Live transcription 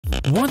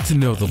Want to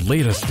know the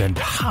latest and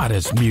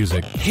hottest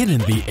music hitting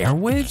the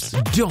airwaves?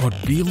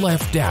 Don't be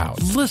left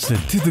out. Listen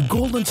to the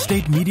Golden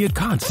State Media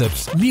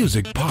Concepts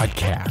Music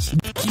Podcast.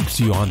 It keeps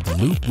you on the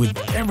loop with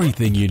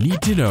everything you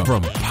need to know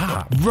from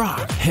pop,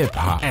 rock,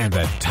 hip-hop, and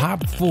the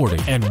top 40.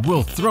 And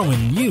we'll throw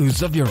in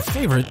news of your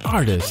favorite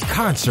artists,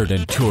 concert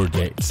and tour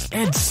dates,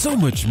 and so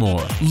much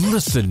more.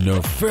 Listen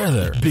no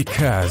further,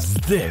 because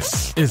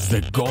this is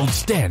the gold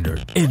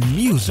standard in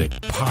music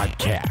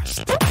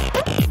podcast.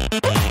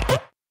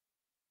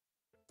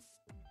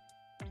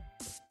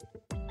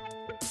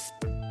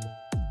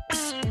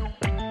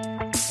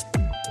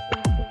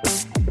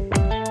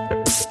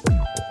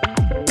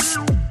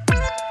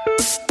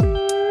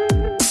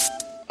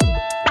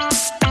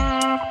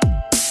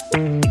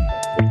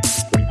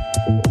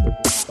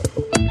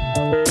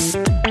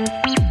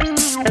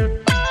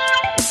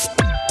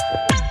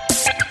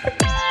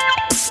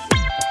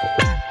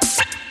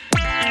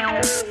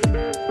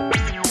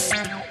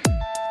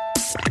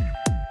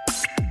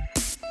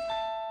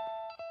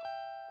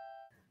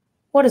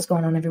 What is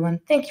going on, everyone?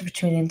 Thank you for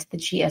tuning in to the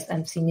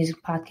GSMC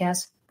Music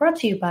Podcast, brought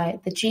to you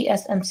by the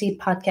GSMC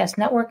Podcast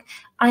Network.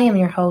 I am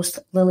your host,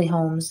 Lillie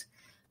Holmes.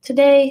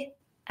 Today,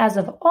 as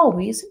of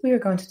always, we are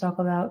going to talk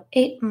about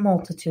a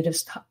multitude of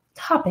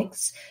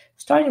topics,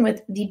 starting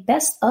with the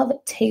best of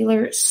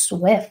Taylor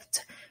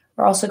Swift.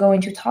 We're also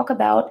going to talk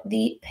about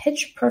the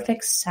Pitch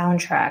Perfect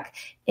soundtrack,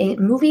 a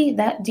movie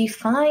that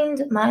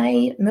defined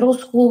my middle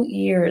school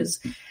years.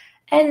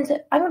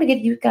 And I'm going to give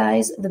you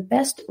guys the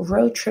best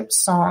road trip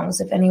songs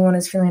if anyone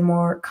is feeling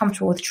more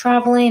comfortable with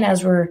traveling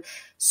as we're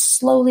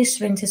slowly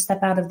starting to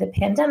step out of the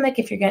pandemic.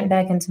 If you're getting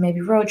back into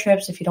maybe road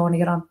trips, if you don't want to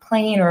get on a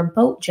plane or a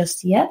boat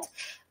just yet,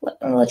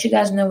 I'll let you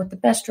guys know what the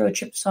best road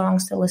trip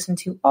songs to listen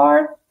to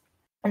are.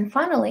 And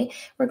finally,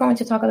 we're going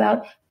to talk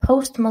about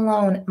Post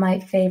Malone, my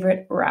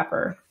favorite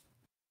rapper.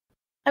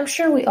 I'm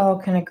sure we all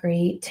can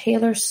agree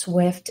Taylor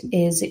Swift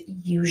is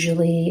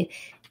usually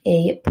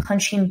a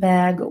punching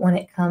bag when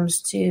it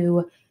comes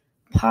to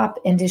pop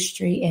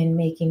industry and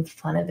making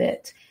fun of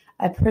it.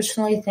 I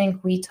personally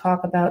think we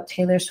talk about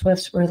Taylor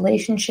Swift's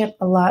relationship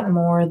a lot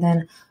more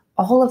than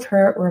all of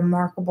her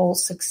remarkable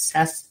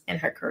success in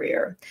her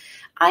career.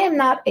 I am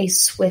not a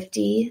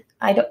Swiftie,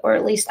 or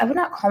at least I would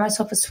not call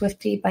myself a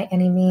Swiftie by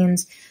any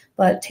means,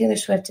 but Taylor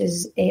Swift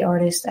is an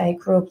artist I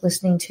grew up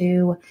listening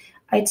to,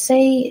 I'd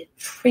say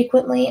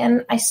frequently,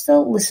 and I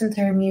still listen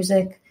to her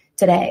music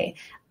today.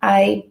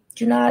 I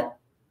do not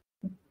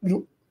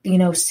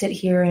sit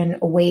here and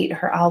await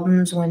her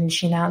albums when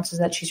she announces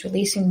that she's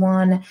releasing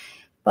one.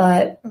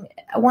 But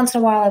once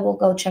in a while, I will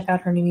go check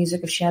out her new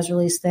music if she has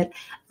released it.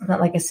 It's not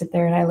like I sit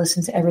there and I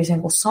listen to every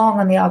single song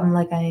on the album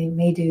like I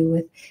may do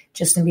with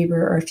Justin Bieber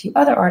or a few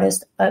other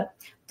artists. But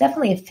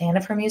definitely a fan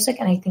of her music,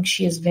 and I think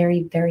she is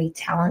very, very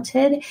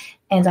talented.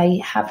 And I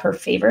have her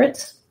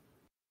favorites.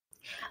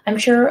 I'm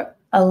sure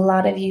a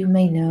lot of you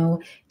may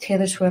know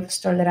Taylor Swift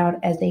started out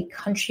as a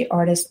country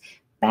artist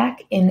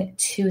back in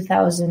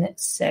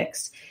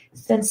 2006.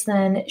 Since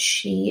then,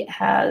 she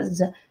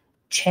has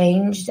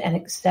changed and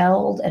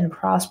excelled and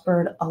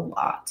prospered a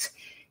lot.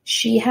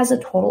 She has a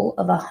total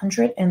of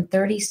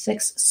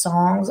 136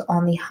 songs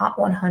on the Hot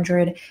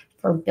 100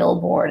 for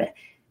Billboard.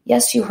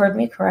 Yes, you heard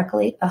me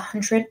correctly,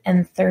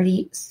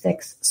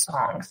 136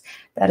 songs.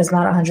 That is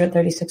not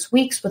 136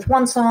 weeks with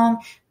one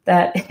song.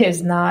 That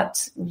is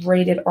not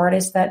rated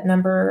artist, that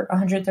number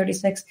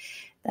 136.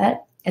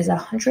 That is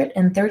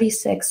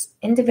 136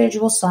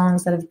 individual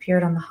songs that have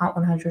appeared on the Hot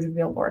 100 of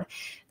Billboard.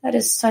 That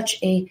is such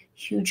a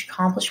huge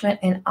accomplishment,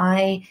 and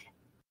I'm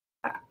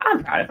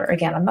proud of her.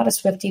 Again, I'm not a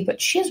Swiftie,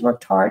 but she has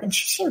worked hard, and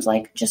she seems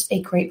like just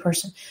a great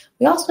person.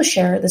 We also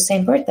share the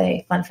same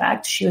birthday. Fun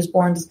fact, she was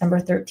born December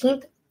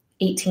 13th,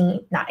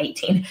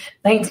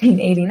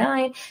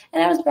 1989,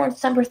 and I was born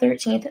December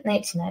 13th,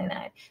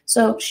 1999.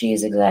 So she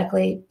is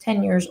exactly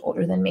 10 years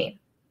older than me.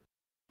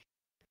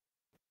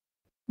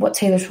 What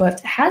Taylor Swift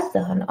has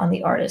done on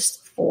the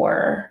artist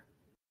for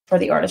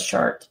the artist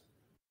chart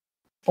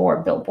for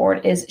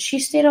Billboard is she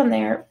stayed on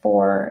there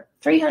for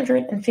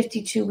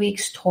 352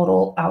 weeks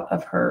total out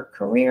of her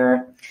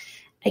career.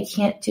 I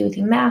can't do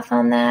the math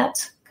on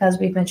that because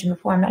we've mentioned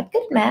before I'm not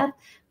good at math,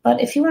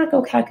 but if you want to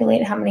go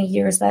calculate how many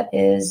years that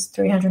is,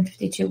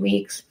 352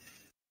 weeks,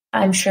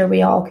 I'm sure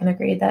we all can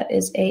agree that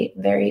is a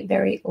very,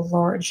 very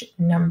large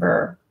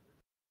number.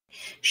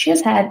 She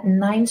has had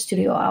 9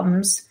 studio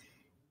albums.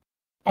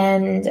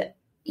 And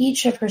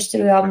each of her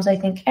studio albums, I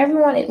think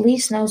everyone at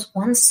least knows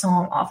one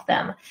song off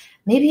them.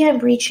 Maybe I'm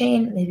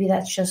reaching, maybe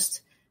that's just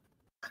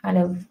kind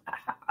of,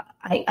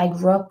 I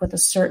grew up with a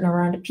certain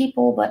round of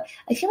people, but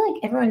I feel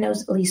like everyone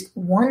knows at least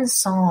one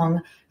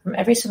song from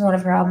every single one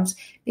of her albums,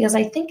 because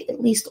I think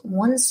at least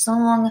one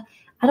song,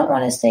 I don't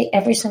want to say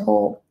at least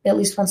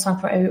one song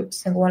from every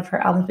single one of her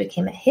albums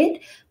became a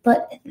hit,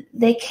 but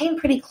they came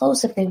pretty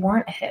close if they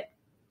weren't a hit.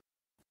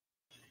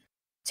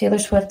 Taylor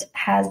Swift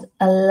has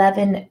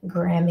 11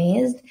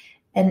 Grammys,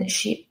 and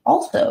she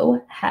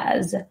also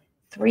has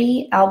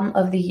 3 Album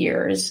of the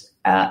Years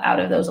out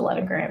of those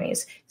 11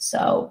 Grammys.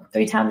 So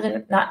 3 times,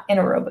 not in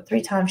a row, but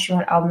 3 times she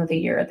won Album of the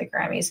Year at the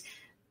Grammys.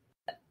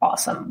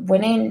 awesome.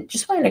 Winning a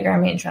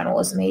Grammy in general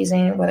is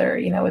amazing, whether,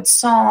 it's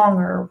song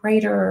or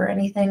writer or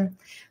anything.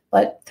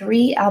 But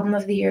 3 Album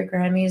of the Year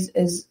Grammys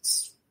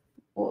is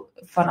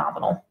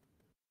phenomenal.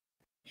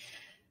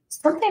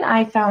 Something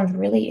I found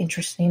really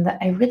interesting that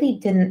I really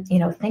didn't,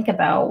 think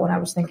about when I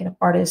was thinking of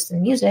artists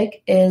and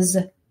music is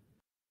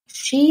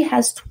she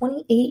has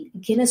 28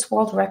 Guinness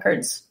World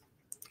Records.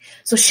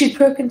 So she's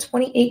broken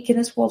 28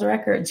 Guinness World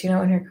Records, in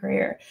her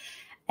career.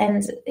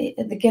 And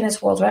the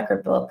Guinness World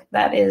Record book,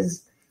 that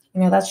is,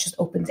 that's just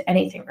open to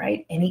anything,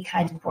 right? Any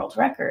kind of world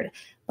record.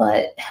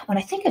 But when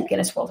I think of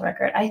Guinness World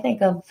Record, I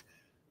think of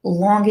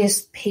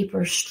longest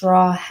paper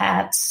straw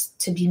hats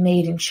to be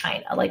made in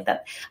China, like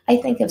that. I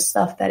think of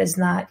stuff that is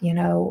not,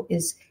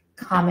 is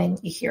common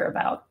you hear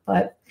about.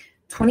 But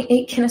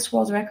 28 Guinness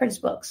World Records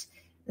books,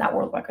 not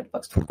world record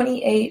books,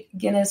 28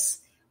 Guinness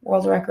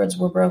World Records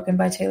were broken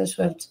by Taylor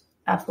Swift.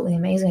 Absolutely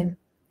amazing.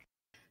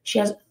 She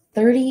has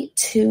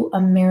 32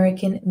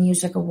 American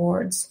Music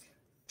Awards.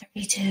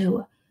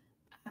 32.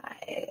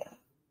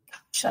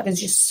 Gosh, that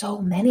is just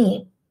so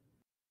many.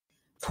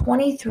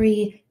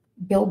 23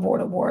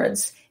 Billboard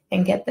Awards.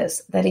 And get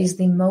this, that is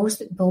the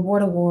most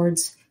Billboard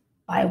Awards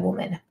by a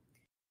woman.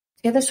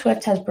 Taylor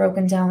Swift has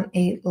broken down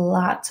a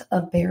lot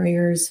of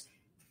barriers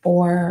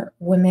for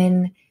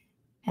women,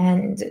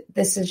 and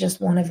this is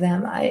just one of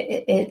them.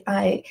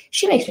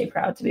 She makes me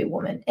proud to be a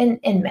woman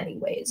in many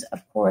ways,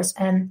 of course,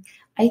 and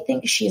I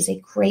think she is a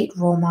great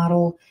role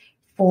model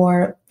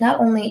for not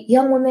only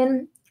young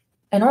women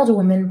and older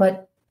women,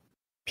 but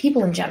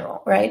people in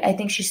general, right? I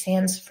think she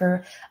stands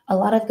for a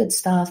lot of good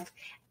stuff,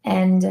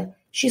 and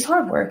she's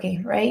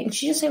hardworking, right? And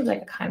she just seems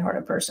like a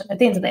kind-hearted person. At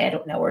the end of the day, I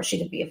don't know her. She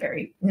could be a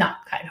very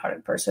not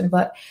kind-hearted person,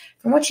 but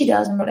from what she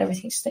does and what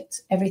everything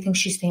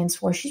she stands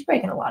for, she's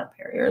breaking a lot of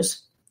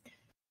barriers.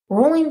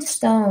 Rolling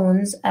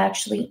Stones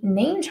actually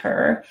named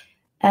her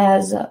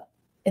as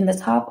in the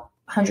top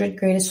 100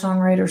 greatest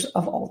songwriters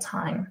of all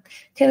time.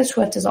 Taylor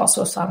Swift is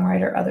also a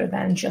songwriter other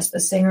than just a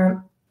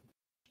singer.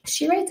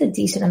 She writes a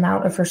decent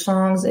amount of her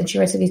songs, and she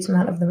writes a decent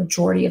amount of the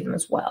majority of them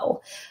as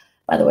well.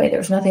 By the way,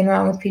 there's nothing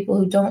wrong with people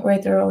who don't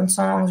write their own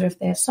songs or if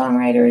they have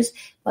songwriters,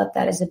 but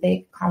that is a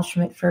big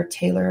accomplishment for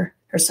Taylor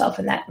herself,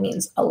 and that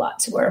means a lot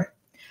to her.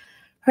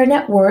 Her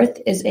net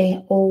worth is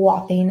a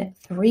whopping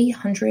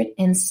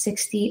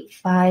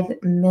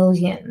 $365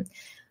 million.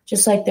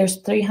 Just like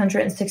there's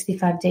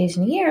 365 days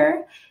in a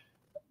year,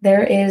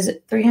 there is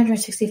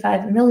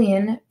 365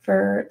 million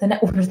for the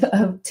net worth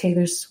of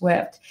Taylor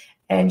Swift,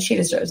 and she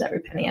deserves every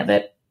penny of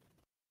it.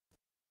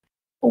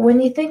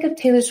 When you think of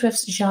Taylor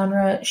Swift's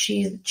genre,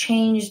 she's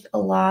changed a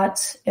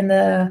lot in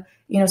the,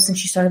 since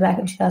she started back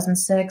in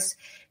 2006.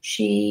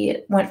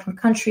 She went from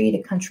country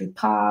to country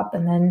pop,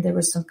 and then there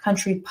was some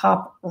country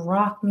pop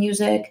rock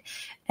music,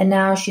 and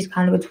now she's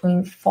kind of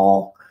between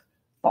folk,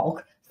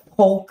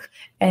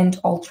 and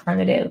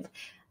alternative.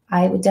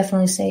 I would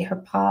definitely say her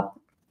pop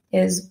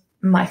is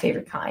my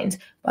favorite kind,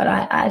 but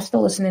I'm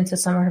still listening to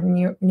some of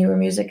her newer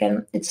music,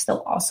 and it's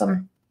still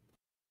awesome.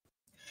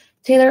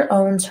 Taylor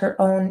owns her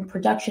own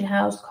production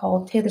house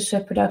called Taylor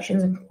Swift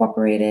Productions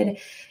Incorporated.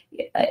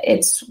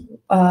 It's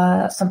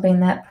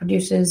something that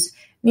produces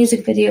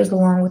music videos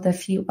along with a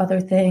few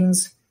other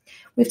things.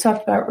 We've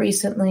talked about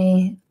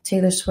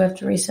Taylor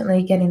Swift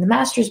recently getting the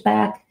masters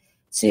back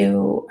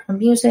to her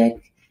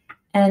music,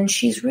 and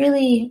she's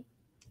really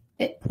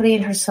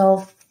putting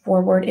herself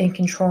forward and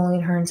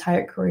controlling her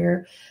entire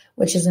career,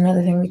 which is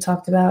another thing we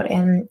talked about,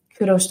 and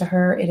kudos to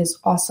her. It is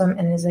awesome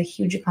and it is a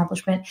huge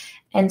accomplishment.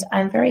 And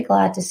I'm very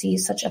glad to see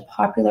such a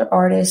popular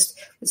artist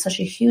with such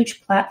a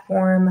huge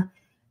platform.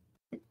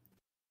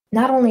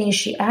 Not only is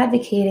she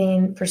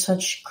advocating for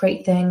such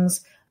great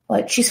things,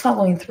 but she's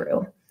following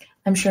through.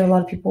 I'm sure a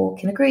lot of people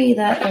can agree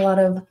that a lot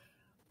of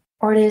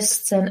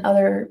artists and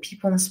other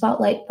people in the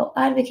spotlight, they'll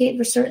advocate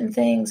for certain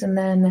things and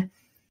then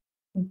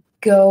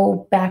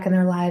go back in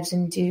their lives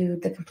and do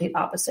the complete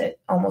opposite,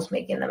 almost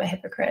making them a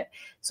hypocrite.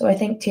 So I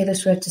think Taylor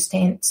Swift is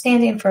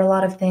standing for a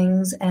lot of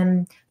things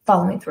and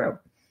following through.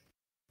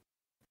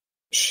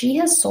 She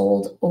has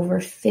sold over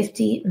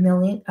 50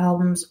 million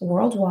albums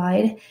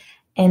worldwide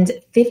and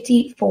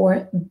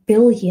 54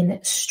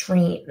 billion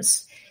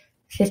streams.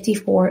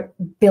 54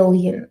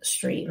 billion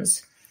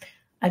streams.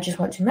 I just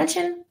want to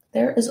mention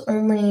I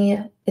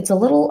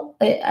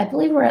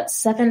believe we're at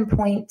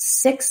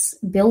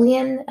 7.6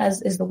 billion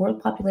as is the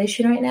world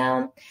population right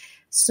now.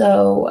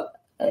 So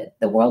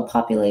the world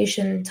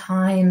population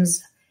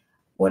times,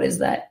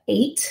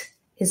 8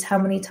 is how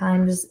many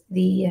times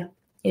the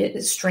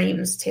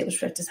streams Taylor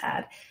Swift has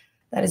had.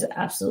 That is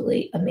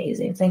absolutely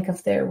amazing. Think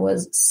if there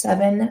was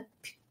 7,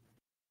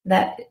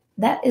 that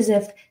is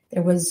if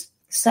there was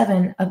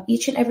 7 of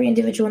each and every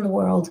individual in the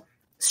world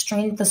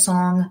streamed the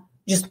song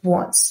just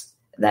once.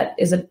 That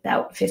is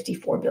about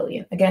 54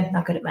 billion. Again,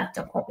 not good at math,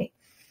 don't quote me.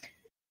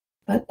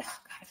 But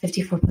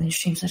 54 billion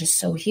streams, that is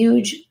so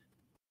huge.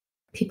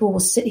 People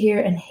will sit here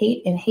and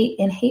hate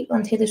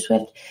on Taylor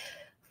Swift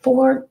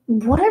for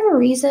whatever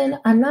reason.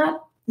 I'm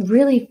not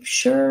really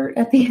sure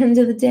at the end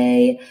of the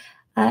day.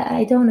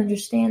 I don't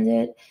understand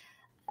it.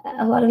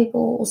 A lot of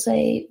people will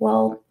say,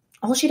 well,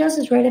 all she does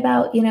is write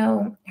about,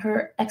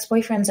 her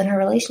ex-boyfriends and her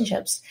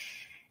relationships.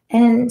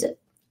 And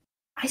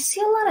I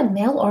see a lot of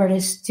male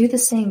artists do the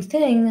same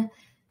thing,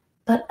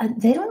 but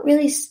they don't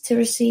really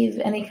receive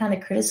any kind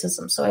of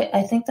criticism. So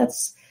I think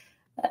that's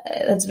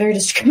very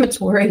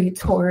discriminatory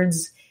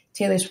towards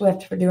Taylor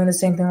Swift for doing the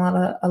same thing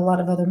a lot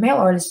of other male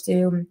artists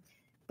do,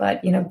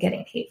 but,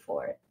 getting hate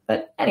for it.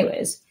 But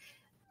anyways,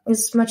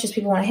 as much as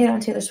people want to hate on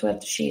Taylor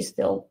Swift, she's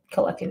still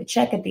collecting the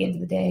check at the end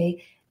of the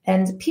day.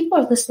 And people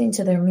are listening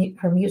to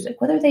her music,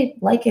 whether they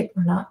like it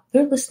or not.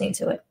 They're listening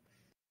to it.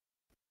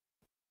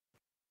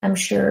 I'm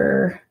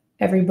sure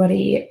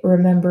everybody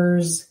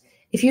remembers.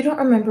 If you don't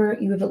remember,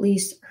 you have at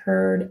least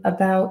heard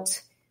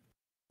about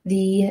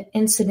the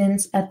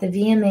incidents at the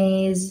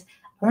VMAs.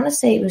 I want to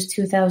say it was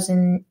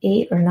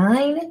 2008 or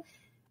 9,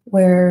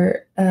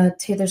 where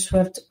Taylor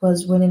Swift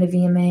was winning a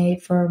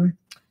VMA from,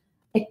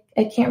 I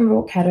can't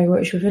remember what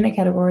category. She was in a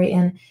category,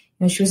 and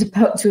she was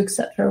about to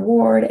accept her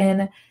award,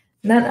 and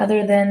none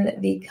other than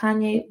the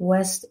Kanye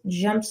West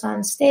jumps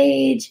on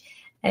stage,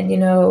 and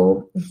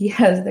he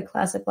has the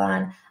classic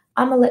line,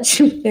 "I'm gonna let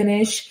you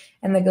finish,"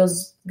 and then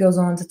goes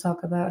on to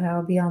talk about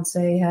how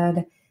Beyonce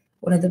had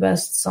one of the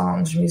best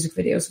songs or music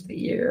videos of the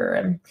year.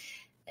 And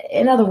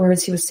in other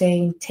words, he was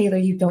saying, "Taylor,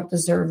 you don't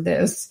deserve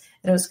this."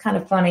 And it was kind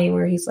of funny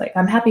where he's like,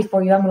 "I'm happy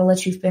for you. I'm gonna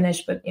let you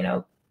finish," but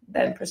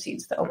then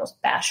proceeds to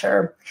almost bash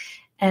her.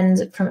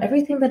 And from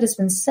everything that has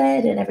been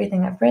said and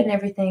everything I've read and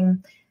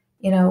everything,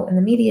 in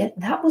the media,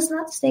 that was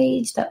not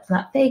staged, that was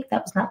not fake,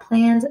 that was not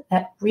planned.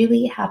 That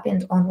really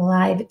happened on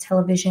live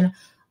television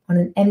on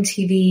an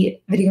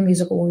MTV Video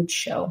Music Awards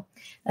show.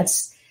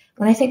 That's,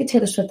 when I think of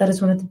Taylor Swift, that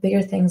is one of the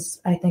bigger things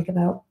I think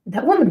about.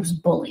 That woman was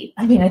bullied.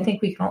 I mean, I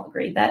think we can all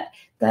agree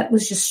that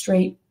was just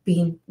straight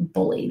being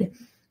bullied.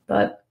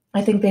 But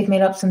I think they've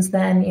made up since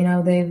then.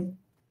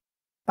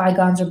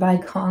 Bygones are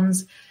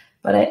bygones.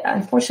 But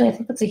unfortunately, I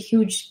think that's a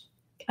huge,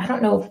 I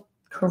don't know if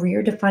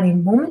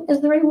career-defining moment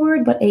is the right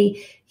word, but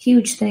a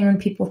huge thing when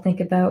people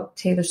think about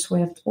Taylor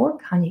Swift or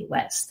Kanye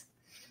West.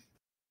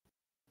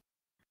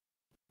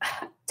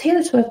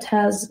 Taylor Swift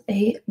has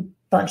a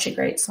bunch of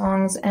great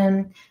songs,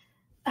 and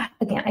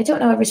again, I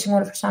don't know every single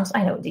one of her songs.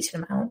 I know a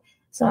decent amount,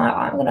 so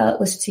I'm going to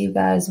list to you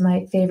guys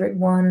my favorite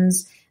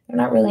ones. They're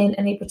not really in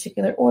any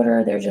particular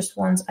order. They're just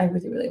ones I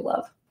really, really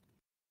love.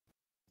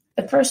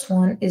 The first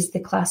one is the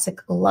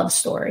classic Love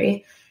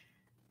Story.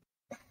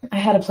 I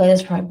had to play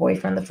this for my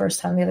boyfriend the first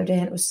time the other day,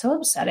 and it was so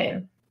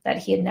upsetting that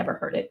he had never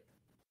heard it.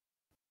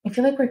 I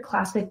feel like we're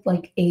classic,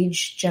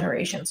 age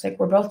generations.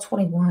 We're both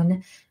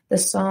 21. The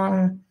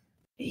song,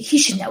 he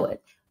should know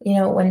it.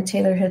 When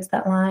Taylor hits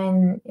that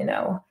line,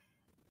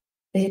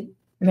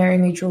 "Marry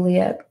Me,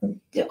 Juliet,"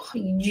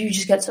 you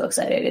just get so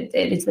excited.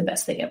 It's the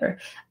best thing ever.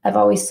 I've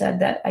always said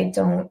that I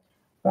don't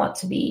want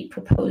to be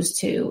proposed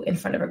to in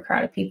front of a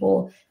crowd of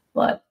people,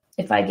 but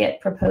if I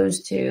get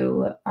proposed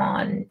to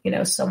on,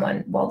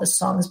 someone while the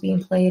song is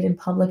being played in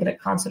public at a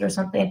concert or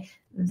something,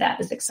 that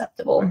is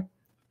acceptable.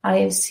 I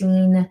have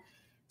seen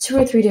 2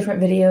 or 3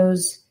 different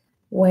videos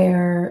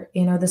where,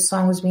 the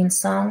song was being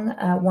sung.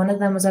 One of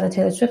them was at a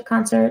Taylor Swift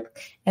concert,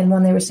 and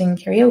one they were singing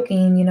karaoke,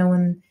 and,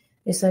 when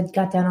they said,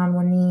 got down on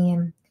one knee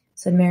and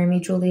said, "Marry Me,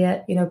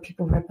 Juliet,"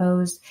 people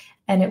proposed,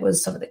 and it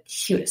was some of the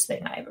cutest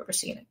thing I've ever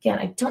seen. Again,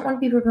 I don't want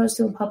to be proposed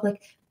to in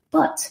public,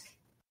 but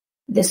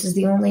this is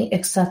the only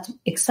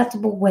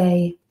acceptable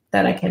way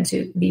that I can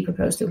to be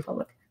proposed to in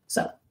public.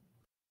 So,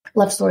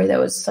 Love Story,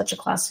 though, is such a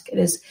classic. It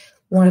is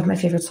one of my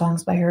favorite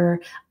songs by her.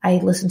 I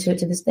listen to it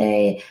to this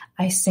day.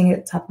 I sing it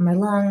at the top of my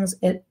lungs.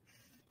 It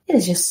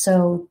is just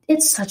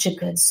it's such a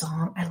good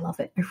song. I love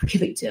it. I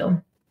really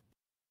do.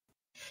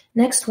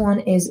 Next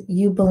one is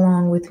You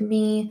Belong With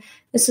Me.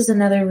 This is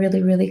another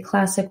really, really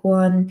classic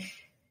one.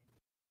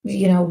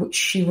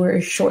 She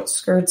wears short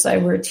skirts. I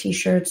wear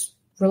t-shirts.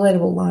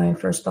 Relatable line,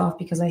 first off,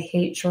 because I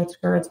hate short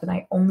skirts, and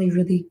I only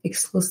really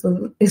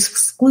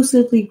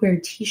exclusively wear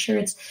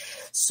t-shirts.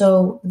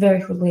 So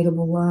very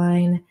relatable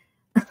line.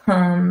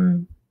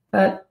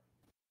 But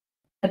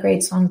a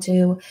great song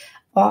too.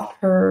 Off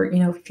her,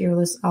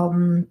 Fearless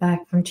album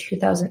back from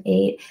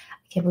 2008.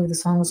 I can't believe the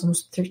song was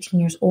almost 13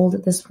 years old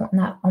at this point.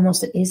 Not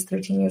almost, it is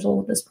 13 years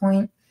old at this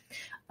point.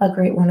 A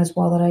great one as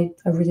well that I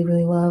really,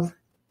 really love.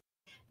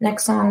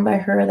 Next song by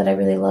her that I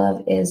really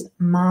love is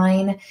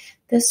Mine.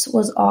 This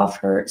was off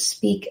her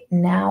Speak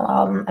Now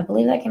album. I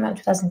believe that came out in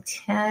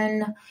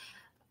 2010.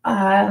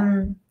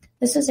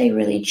 This is a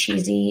really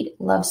cheesy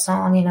love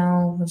song,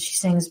 when she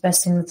sings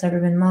 "Best Thing That's Ever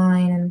Been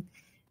Mine" and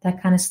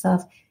that kind of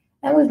stuff.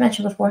 And we've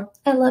mentioned before,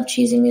 I love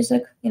cheesy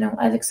music.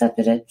 I've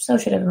accepted it. So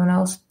should everyone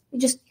else.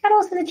 You gotta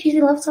listen to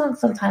cheesy love songs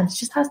sometimes. It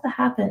just has to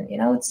happen.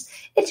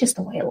 It's just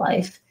the way of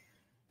life.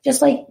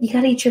 Just like you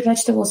gotta eat your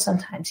vegetables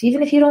sometimes.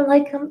 Even if you don't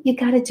like them, you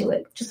gotta do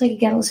it. Just like you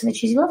gotta listen to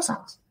cheesy love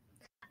songs.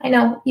 I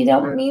know you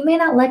may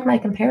not like my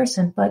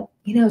comparison, but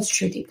it's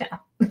true deep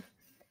down.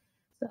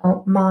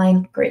 So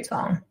Mine, great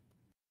song.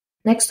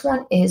 Next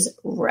one is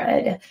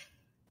Red.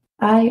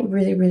 I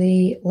really,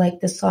 really like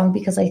this song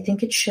because I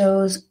think it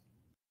shows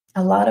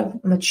a lot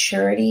of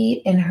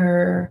maturity in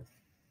her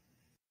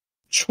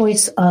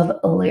choice of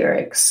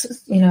lyrics.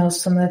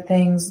 Some of the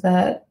things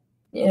that,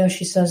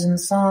 she says in the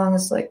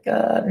songs, like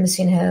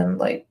missing him,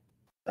 like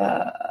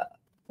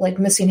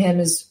missing him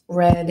is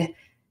read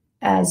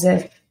as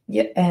if,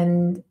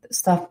 and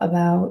stuff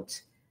about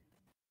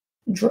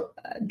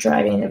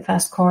driving a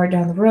fast car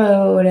down the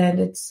road, and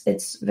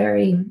it's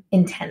very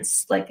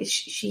intense. Like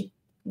she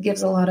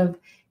gives a lot of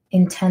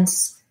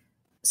intense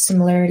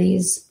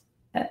similarities,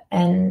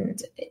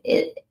 and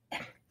it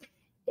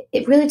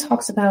really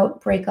talks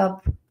about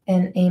breakup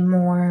in a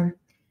more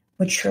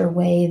mature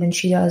way than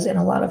she does in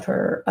a lot of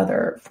her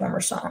other former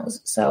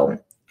songs. So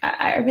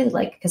I really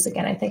like it because,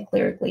 again, I think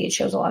lyrically it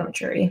shows a lot of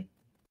maturity.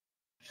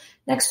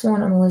 Next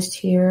one on the list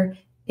here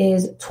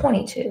is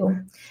 22.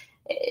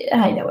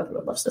 I know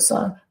everyone loves this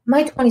song.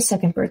 My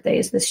 22nd birthday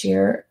is this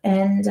year,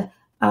 and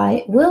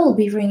I will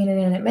be ringing it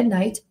in at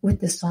midnight with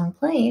this song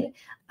playing.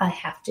 I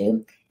have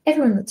to.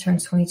 Everyone that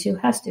turns 22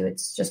 has to.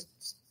 It's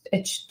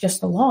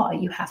just the law.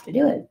 You have to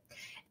do it.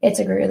 It's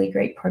a really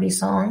great party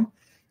song.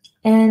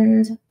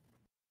 And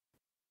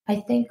I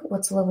think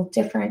what's a little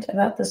different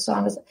about this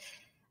song is,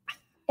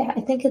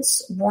 I think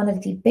it's one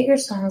of the bigger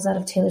songs out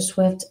of Taylor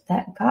Swift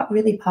that got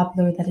really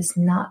popular that is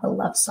not a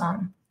love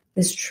song.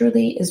 This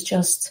truly is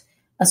just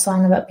a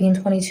song about being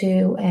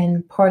 22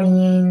 and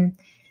partying.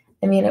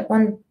 I mean, at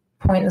one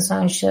point in the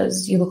song, she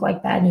says, "You look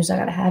like bad news, I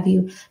gotta have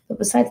you." But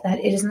besides that,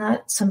 it is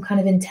not some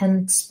kind of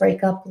intense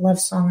breakup love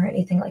song or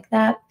anything like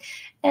that.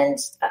 And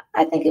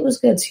I think it was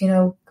good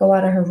to, go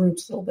out of her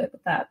roots a little bit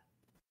with that.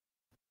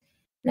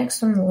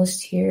 Next on the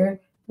list here,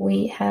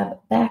 we have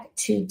Back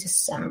to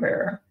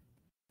December.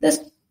 This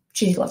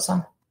cheesy love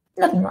song.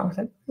 Nothing wrong with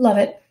it. Love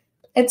it.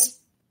 It's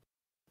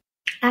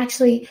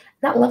actually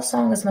not love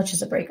song as much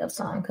as a breakup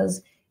song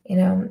because,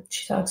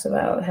 she talks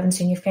about haven't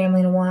seen your family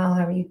in a while.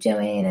 How are you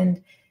doing?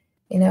 And,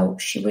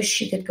 she wished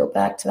she could go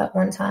back to that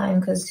one time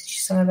because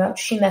she's something about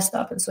she messed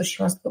up. And so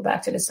she wants to go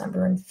back to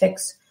December and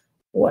fix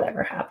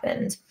whatever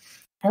happened.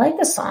 I like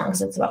this song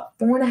because it's about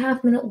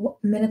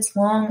 4.5 minutes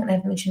long. And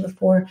I've mentioned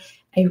before,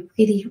 I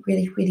really,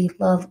 really, really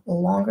love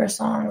longer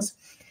songs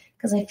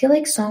because I feel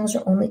like songs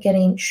are only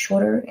getting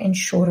shorter and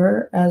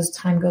shorter as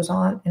time goes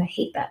on. And I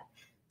hate that.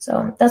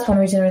 So that's one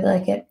reason I really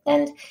like it.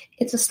 And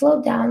it's a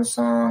slowed down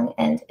song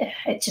and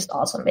it's just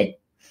awesome.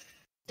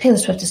 Taylor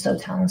Swift is so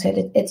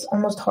talented. It's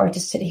almost hard to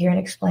sit here and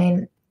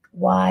explain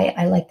why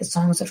I like the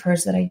songs of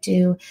hers that I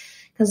do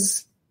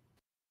because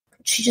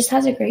she just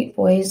has a great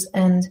voice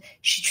and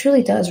she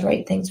truly does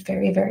write things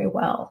very, very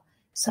well.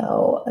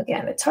 So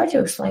again, it's hard to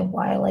explain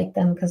why I like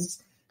them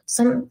because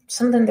some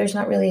of them there's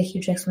not really a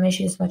huge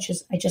explanation as much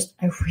as I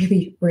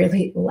really,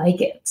 really like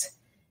it.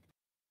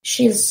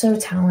 She is so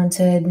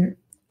talented.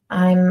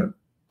 I'm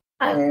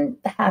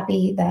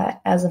happy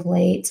that as of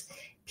late,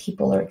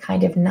 people are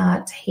kind of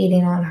not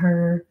hating on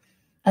her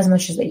as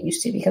much as they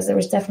used to because there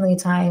was definitely a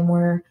time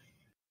where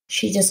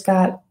she just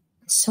got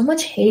so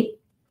much hate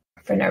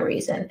for no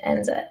reason.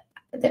 And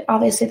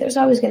obviously there's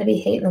always going to be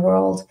hate in the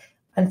world.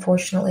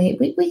 Unfortunately,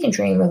 we can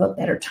dream of a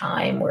better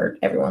time where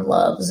everyone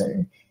loves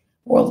and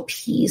world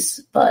peace,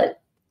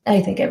 but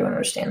I think everyone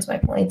understands my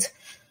point.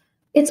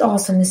 It's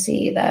awesome to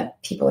see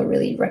that people are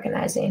really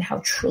recognizing how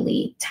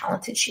truly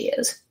talented she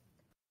is.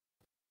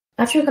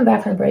 After we come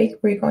back from the break,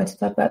 we're going to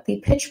talk about the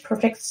Pitch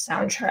Perfect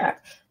soundtrack,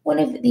 one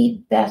of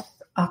the best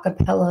a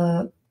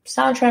cappella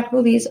soundtrack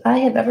movies I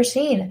have ever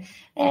seen.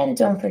 And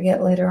don't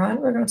forget, later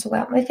on, we're going to talk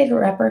about my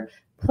favorite rapper,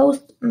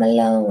 Post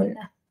Malone.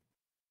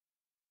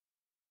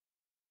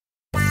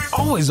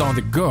 Always on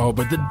the go,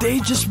 but the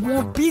day just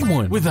won't be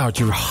one without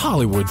your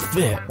Hollywood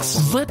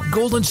fix. Let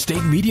Golden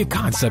State Media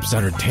Concepts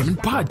Entertainment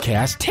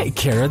Podcast take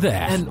care of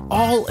that. An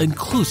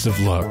all-inclusive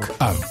look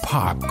of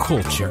pop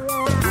culture.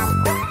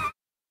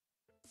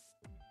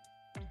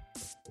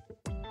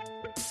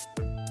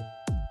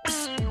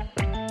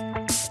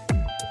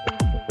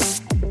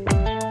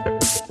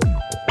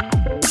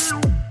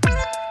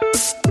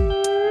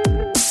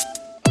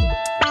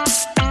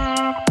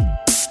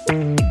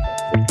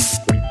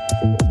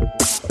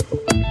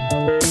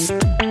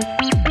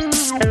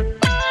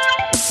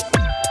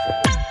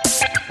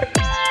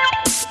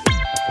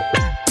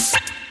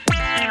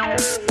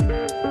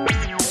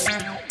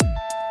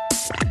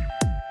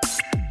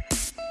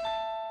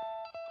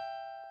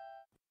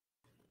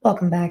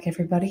 Welcome back,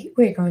 everybody.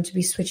 We're going to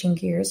be switching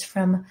gears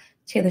from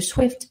Taylor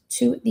Swift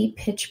to the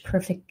Pitch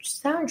Perfect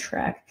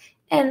soundtrack.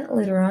 And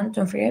later on,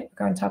 don't forget,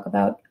 we're going to talk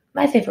about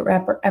my favorite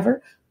rapper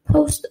ever,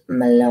 Post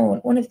Malone,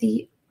 one of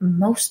the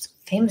most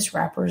famous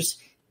rappers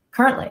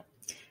currently.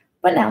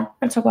 But now,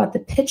 we're going to talk about the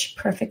Pitch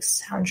Perfect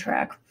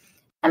soundtrack.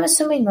 I'm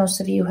assuming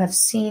most of you have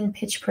seen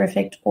Pitch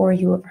Perfect or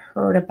you have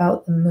heard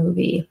about the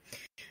movie.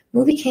 The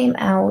movie came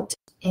out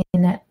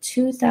in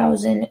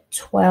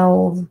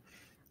 2012.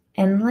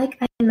 And like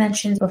I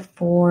mentioned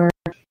before,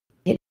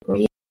 it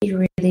really,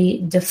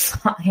 really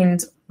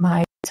defined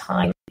my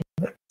time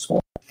in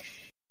school.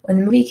 When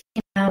the movie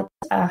came out,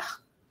 I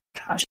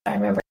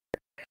remember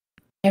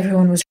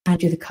everyone was trying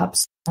to do the Cup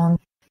song.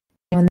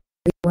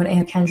 When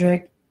Anna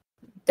Kendrick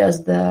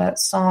does the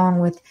song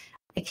with,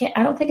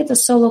 I don't think it's a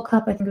solo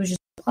cup. I think it was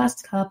just a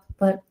plastic cup.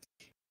 But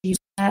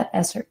used that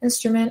as her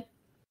instrument.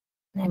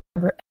 And I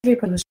remember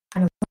everybody was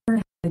trying to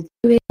learn how to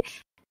do it.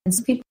 And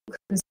some people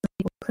couldn't, some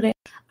people couldn't.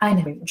 I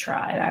never even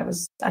tried. I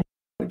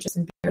would just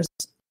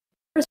embarrassed,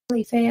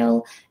 personally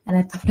fail, and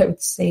I thought I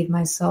would save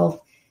myself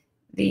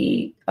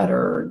the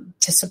utter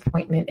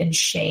disappointment and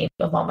shame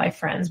of all my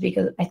friends,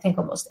 because I think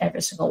almost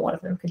every single one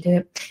of them could do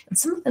it. And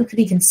some of them could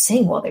even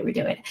sing while they were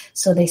doing it.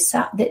 So they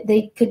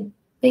could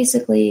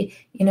basically,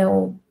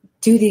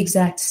 do the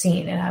exact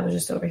scene. And I was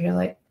just over here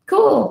like,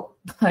 cool.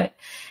 But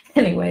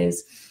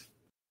anyways,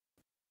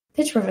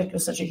 Pitch Perfect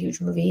was such a huge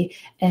movie.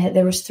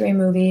 There was 3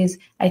 movies.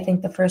 I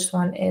think the first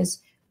one is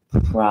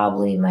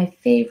probably my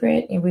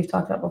favorite. We've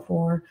talked about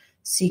before,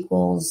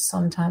 sequels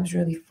sometimes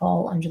really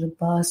fall under the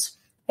bus.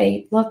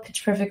 I love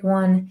Pitch Perfect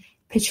 1.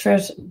 Pitch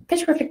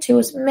Perfect 2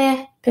 is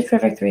meh. Pitch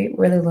Perfect 3,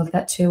 really love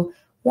that too.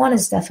 1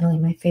 is definitely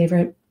my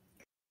favorite.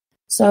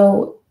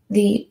 So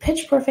the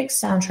Pitch Perfect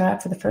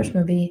soundtrack for the first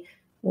movie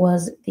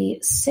was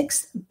the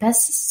 6th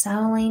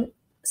best-selling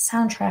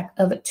soundtrack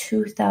of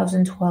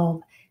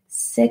 2012.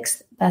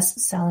 6th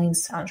best-selling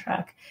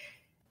soundtrack.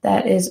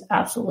 That is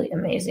absolutely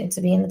amazing.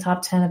 To be in the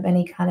top 10 of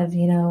any kind of,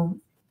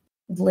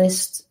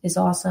 list is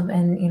awesome.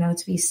 And,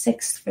 to be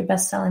 6th for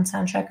best-selling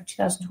soundtrack of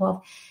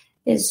 2012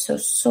 is so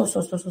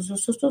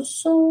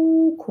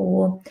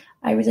cool.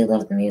 I really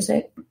love the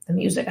music. I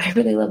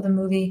really love the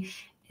movie.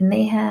 And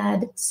they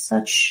had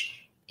such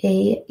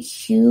a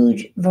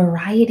huge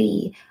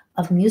variety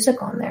of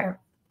music on there.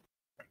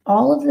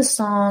 All of the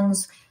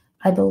songs,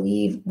 I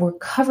believe, were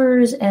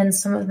covers, and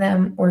some of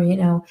them were,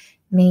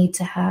 made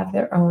to have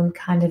their own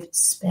kind of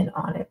spin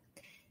on it.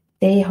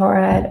 They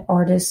had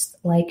artists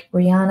like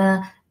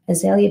Rihanna,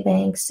 Azalea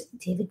Banks,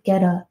 David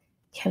Guetta,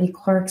 Kelly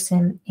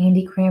Clarkson,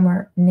 Andy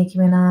Kramer, Nicki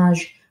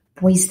Minaj,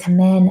 Boyz II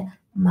Men,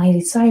 Miley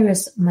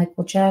Cyrus,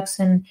 Michael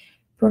Jackson,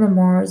 Bruno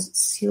Mars,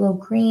 CeeLo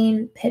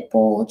Green,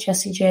 Pitbull,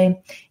 Jessie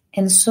J,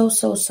 and so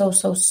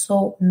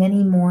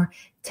many more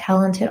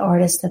talented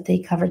artists that they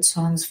covered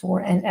songs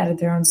for and added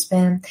their own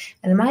spin.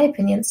 And in my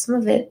opinion, some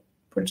of it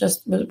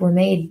were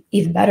made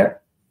even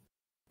better.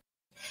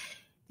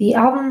 The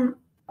album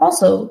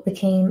also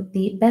became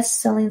the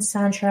best-selling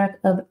soundtrack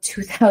of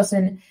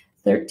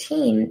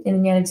 2013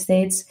 in the United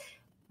States,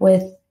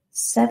 with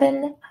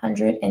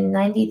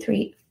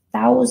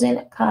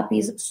 793,000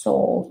 copies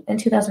sold in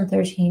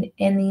 2013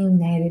 in the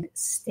United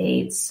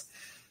States.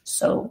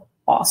 So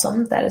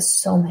awesome. That is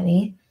so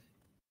many.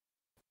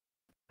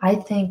 I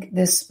think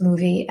this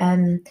movie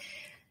and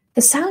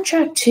the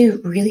soundtrack too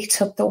really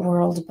took the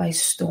world by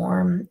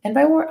storm. And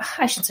by world,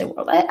 I should say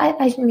world.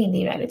 I mean the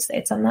United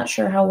States. I'm not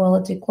sure how well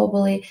it did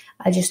globally.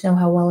 I just know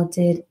how well it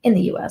did in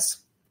the US.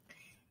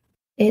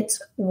 It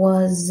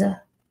was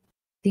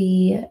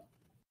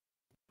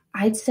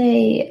I'd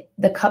say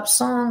the Cup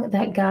song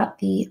that got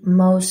the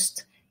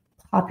most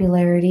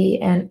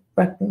popularity and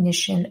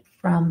recognition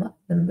from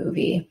the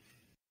movie.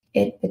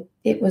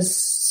 It was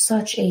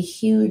such a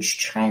huge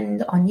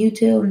trend on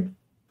YouTube.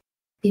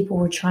 People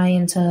were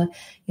trying to,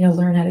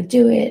 learn how to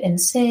do it and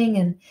sing,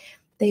 and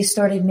they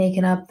started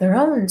making up their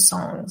own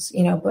songs,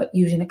 but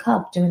using a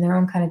cup, doing their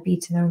own kind of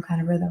beats and their own kind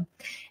of rhythm.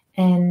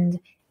 And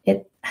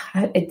a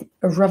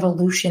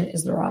revolution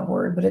is the wrong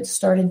word, but it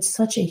started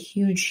such a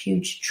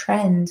huge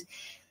trend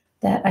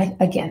that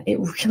it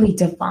really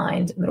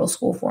defined middle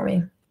school for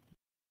me.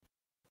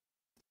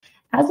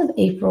 As of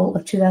April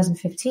of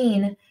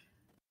 2015,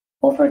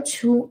 over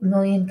 2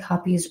 million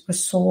copies were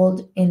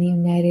sold in the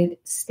United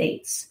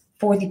States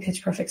for the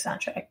Pitch Perfect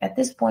soundtrack. At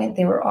this point,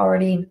 they were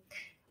already,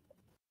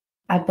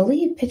 I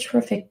believe Pitch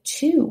Perfect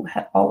 2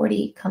 had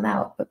already come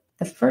out, but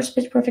the first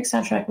Pitch Perfect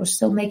soundtrack was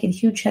still making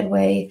huge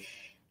headway,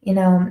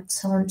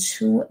 selling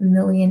 2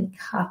 million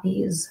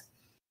copies.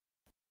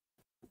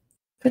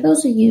 For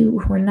those of you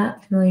who are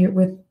not familiar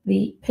with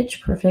the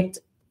Pitch Perfect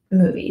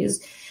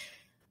movies,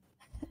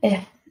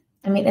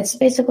 it's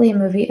basically a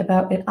movie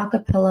about an a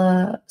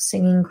cappella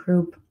singing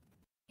group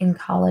in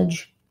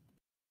college.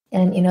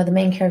 And, the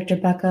main character,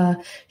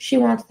 Becca,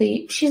 she's a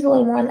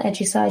little more on the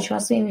edgy side. She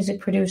wants to be a music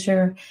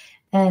producer.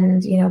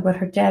 And, but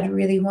her dad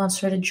really wants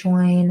her to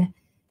join,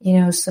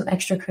 some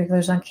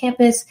extracurriculars on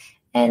campus.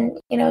 And,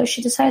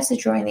 she decides to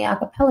join the a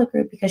cappella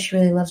group because she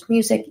really loves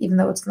music, even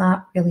though it's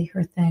not really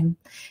her thing.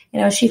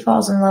 She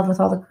falls in love with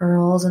all the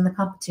girls and the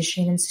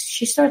competition, and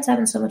she starts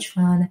having so much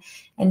fun.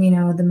 And,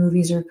 the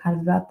movies are kind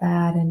of about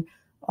that and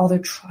all the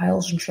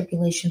trials and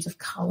tribulations of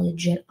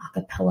college and a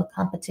cappella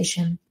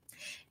competition.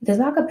 There's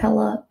a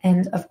cappella,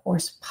 and of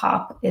course,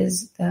 pop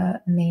is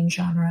the main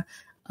genre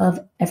of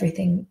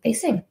everything they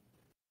sing.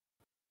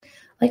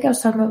 Like I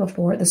was talking about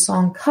before, the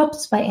song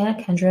Cups by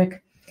Anna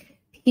Kendrick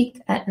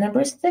peaked at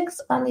number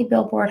 6 on the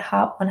Billboard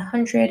Hot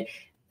 100.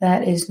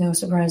 That is no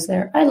surprise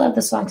there. I love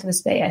the song to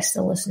this day. I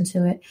still listen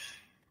to it.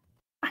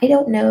 I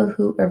don't know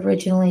who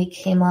originally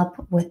came up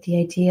with the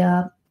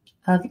idea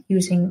of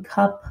using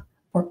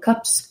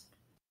cups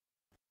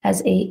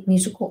as a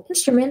musical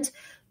instrument,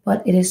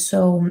 but it is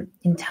so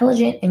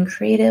intelligent and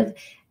creative.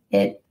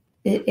 It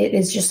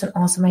is just an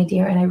awesome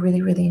idea, and I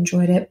really, really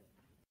enjoyed it.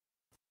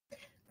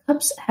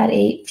 Cups had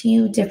a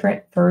few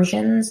different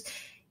versions.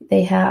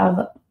 They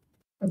have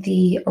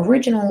the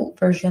original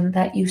version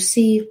that you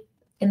see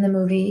in the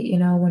movie,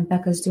 when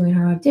Becca's doing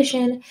her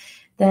audition.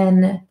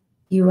 Then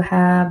you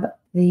have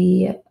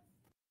the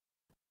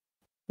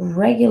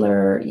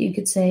regular, you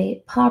could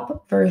say,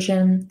 pop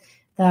version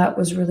that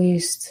was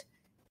released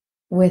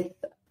with,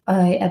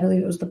 I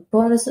believe it was the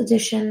bonus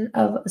edition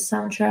of a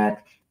soundtrack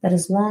that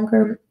is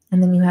longer,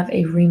 and then you have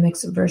a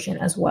remix version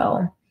as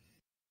well.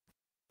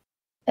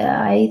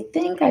 I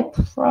think I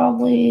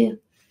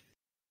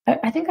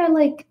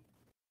like,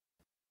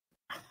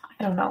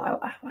 I don't know,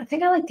 I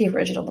think I like the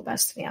original the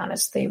best, to be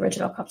honest, the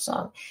original Cup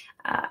song.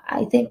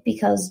 I think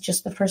because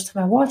just the first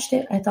time I watched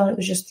it, I thought it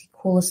was just the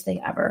coolest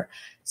thing ever.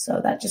 So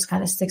that just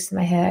kind of sticks in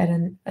my head,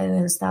 and in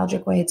a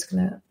nostalgic way, it's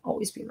going to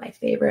always be my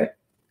favorite.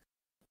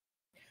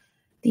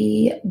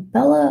 The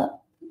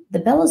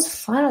Bella's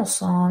final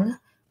song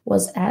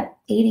was at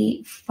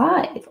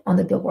 85 on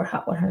the Billboard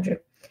Hot 100.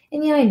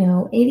 And yeah, I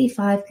know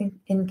 85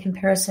 in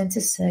comparison to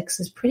 6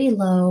 is pretty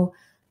low,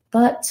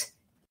 but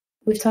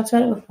we've talked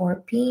about it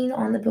before. Being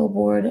on the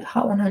Billboard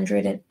Hot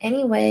 100 in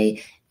any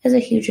way is a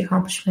huge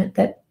accomplishment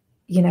that,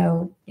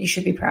 you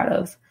should be proud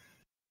of.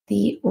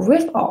 The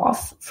riff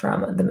off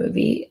from the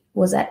movie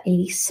was at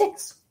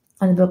 86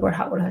 on the Billboard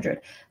Hot 100.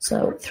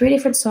 So 3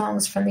 different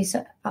songs from the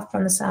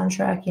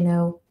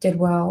soundtrack, did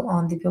well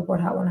on the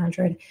Billboard Hot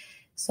 100.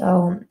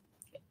 So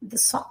the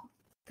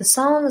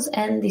songs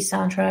and the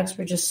soundtracks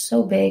were just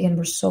so big and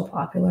were so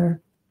popular.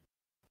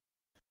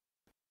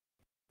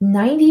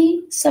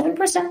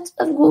 97%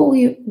 of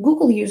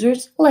Google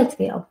users liked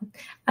the album.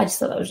 I just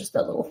thought that was just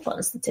a little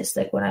fun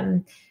statistic when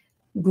I'm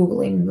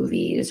Googling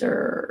movies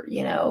or,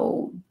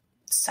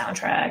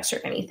 soundtracks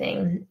or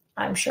anything.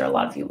 I'm sure a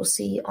lot of you will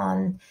see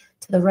on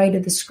to the right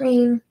of the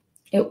screen,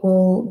 it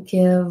will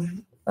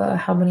give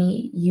how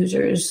many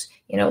users,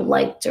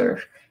 liked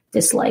or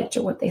disliked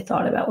or what they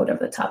thought about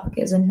whatever the topic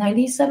is. And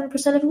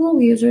 97% of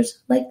Google users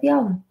liked the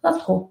album.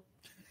 That's cool.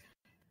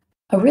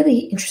 A really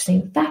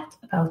interesting fact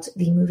about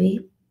the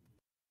movie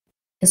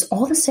is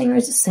all the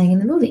singers sang in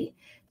the movie.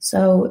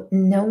 So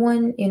no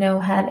one,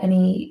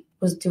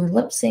 was doing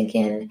lip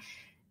syncing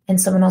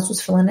and someone else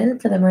was filling in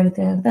for them or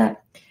anything like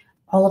that.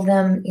 All of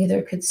them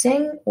either could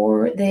sing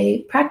or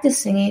they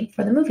practiced singing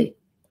for the movie.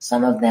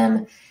 Some of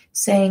them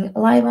sang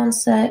live on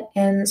set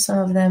and some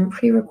of them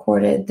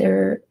pre-recorded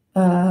their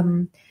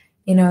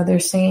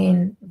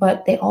singing,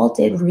 but they all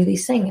did really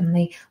sing and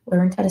they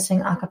learned how to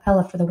sing a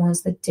cappella for the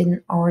ones that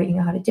didn't already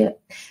know how to do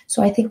it.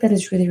 So I think that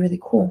is really, really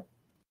cool.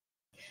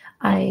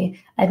 I've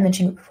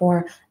mentioned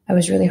before, I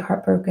was really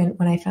heartbroken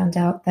when I found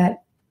out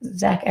that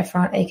Zac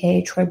Efron,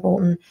 aka Troy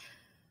Bolton,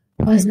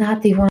 was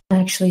not the one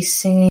actually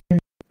singing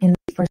in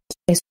the first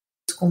high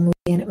school movie,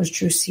 and it was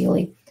Drew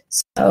Seeley.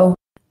 So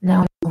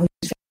now I'm always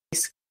very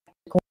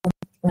skeptical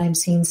when I'm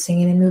seeing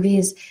singing in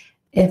movies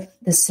if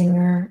the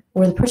singer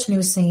or the person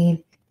who's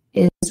singing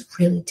is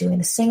really doing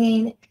the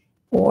singing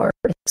or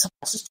if someone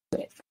else is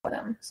doing it for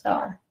them.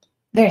 So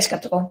very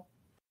skeptical.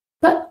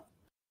 But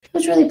I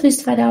was really pleased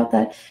to find out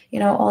that,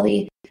 all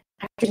the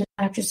actors and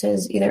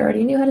actresses either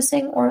already knew how to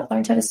sing or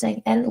learned how to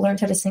sing and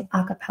learned how to sing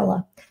a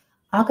cappella.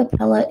 A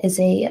cappella is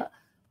a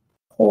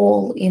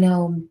whole,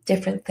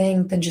 different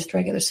thing than just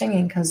regular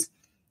singing because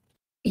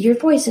your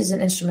voice is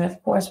an instrument,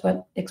 of course,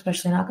 but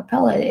especially in a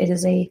cappella,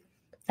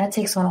 that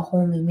takes on a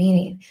whole new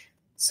meaning.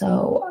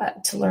 So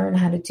to learn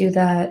how to do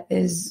that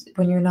is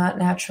when you're not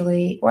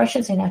naturally, or I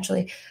shouldn't say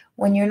naturally,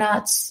 when you're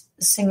not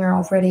a singer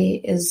already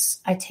is,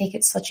 I take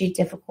it, such a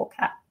difficult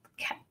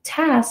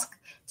task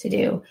to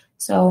do.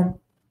 So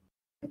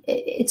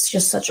it's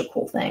just such a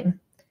cool thing.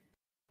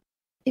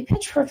 The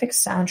Pitch Perfect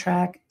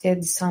soundtrack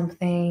did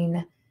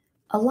something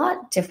a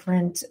lot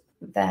different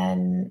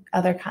than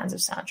other kinds of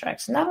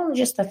soundtracks. Not only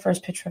just the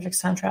first Pitch Perfect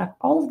soundtrack,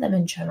 all of them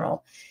in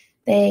general.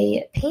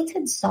 They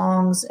painted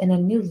songs in a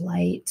new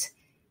light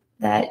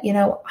that,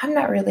 I'm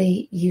not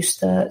really used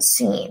to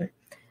seeing.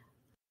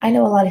 I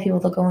know a lot of people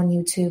that go on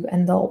YouTube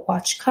and they'll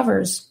watch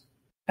covers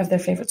of their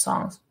favorite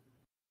songs.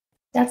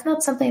 That's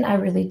not something I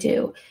really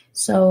do.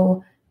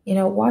 So,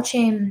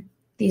 watching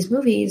these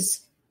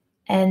movies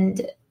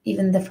and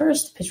even the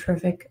first Pitch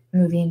Perfect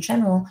movie in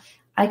general,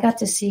 I got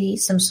to see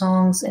some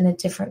songs in a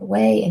different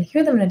way and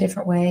hear them in a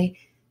different way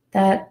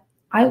that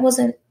I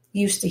wasn't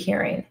used to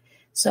hearing.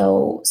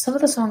 So some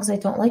of the songs, I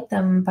don't like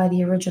them by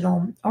the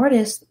original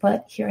artist,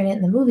 but hearing it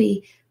in the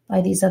movie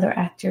by these other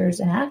actors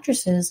and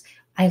actresses,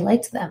 I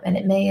liked them. And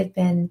it may have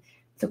been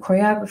the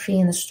choreography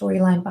and the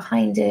storyline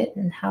behind it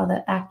and how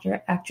the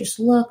actress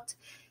looked.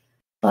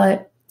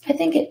 But I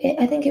think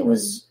it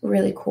was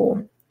really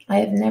cool. I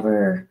have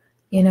never,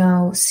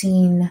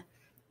 seen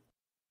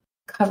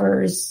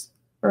covers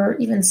or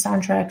even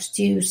soundtracks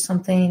do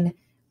something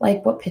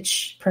like what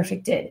Pitch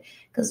Perfect did.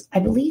 Because I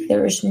believe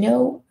there is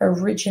no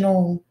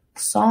original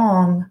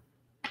song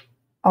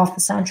off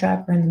the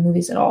soundtrack or in the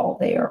movies at all.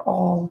 They are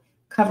all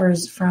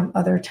covers from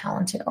other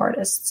talented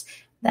artists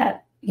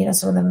that,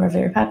 some of them are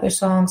very popular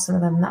songs, some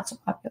of them not so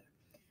popular.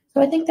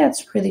 So I think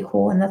that's really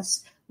cool, and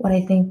that's what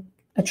I think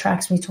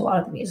attracts me to a lot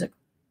of the music.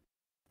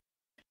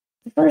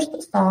 The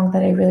first song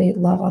that I really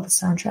love on the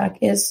soundtrack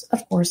is,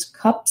 of course,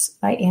 Cups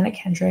by Anna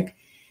Kendrick.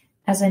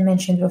 As I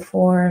mentioned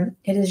before,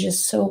 it is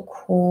just so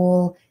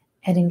cool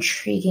and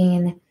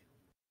intriguing,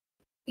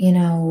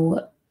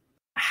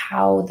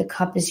 how the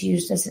cup is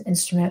used as an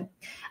instrument.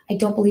 I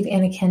don't believe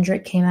Anna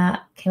Kendrick came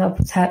up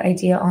with that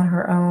idea on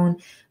her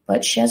own,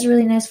 but she has a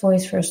really nice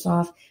voice, first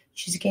off.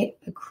 She's a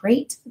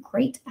great,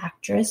 great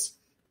actress,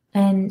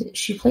 and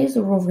she plays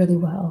the role really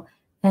well.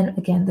 And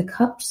again, the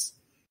cups,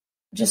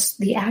 just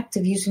the act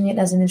of using it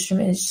as an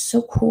instrument is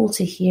so cool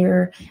to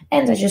hear,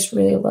 and I just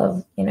really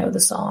love, the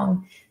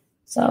song.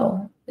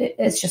 So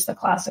it's just a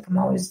classic.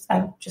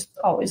 I'm just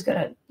always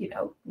gonna,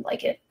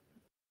 like it.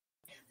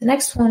 The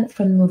next one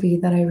from the movie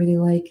that I really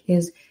like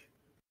is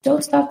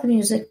Don't Stop the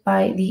Music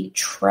by the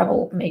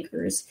Treble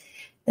Makers.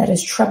 That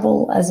is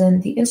treble as in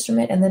the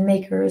instrument and then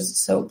makers,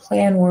 so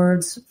play on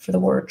words for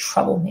the word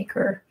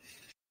troublemaker.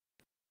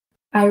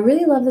 I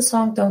really love the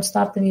song Don't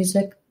Stop the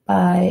Music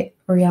by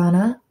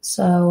Rihanna.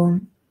 So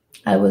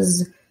I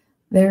was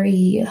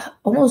very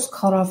almost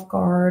caught off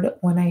guard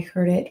when I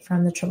heard it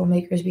from the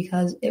Troublemakers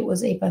because it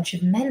was a bunch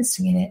of men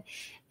singing it.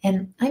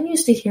 And I'm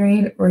used to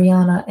hearing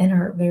Rihanna in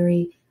her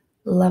very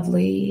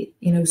lovely,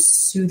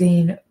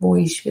 soothing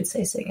voice, you could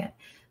say, sing it.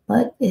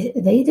 But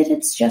they did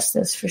its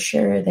justice for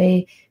sure.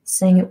 They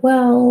sang it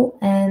well,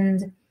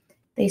 and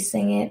they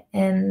sang it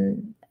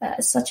in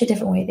such a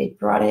different way. They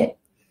brought it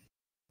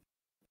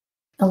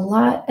a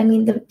lot. I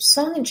mean, the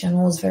song in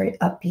general is very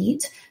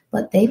upbeat,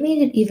 but they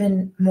made it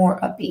even more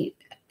upbeat,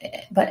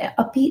 but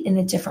upbeat in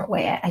a different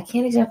way. I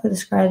can't exactly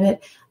describe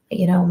it.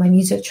 My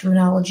music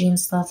terminology and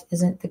stuff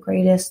isn't the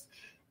greatest.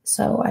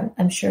 So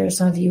I'm sure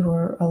some of you who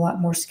are a lot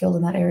more skilled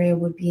in that area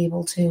would be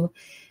able to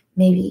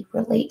maybe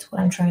relate to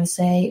what I'm trying to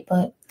say,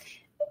 but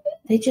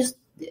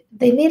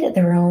they made it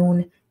their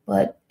own,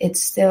 but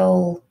it's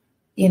still,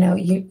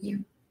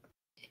 you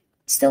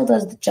still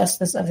does the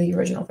justice of the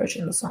original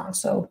version of the song.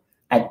 So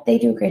they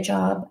do a great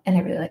job, and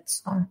I really like the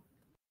song.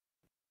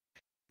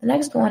 The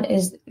next one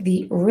is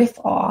the Riff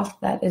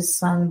Off that is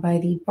sung by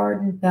the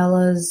Barden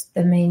Bellas,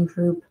 the main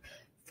group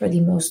for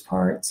the most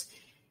part.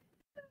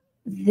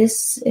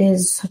 This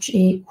is such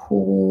a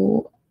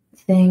cool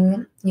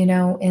thing,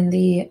 in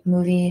the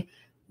movie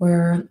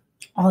where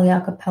all the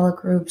a cappella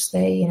groups,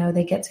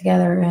 they get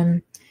together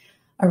and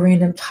a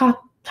random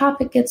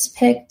topic gets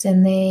picked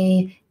and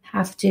they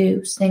have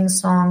to sing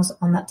songs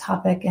on that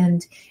topic.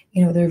 And,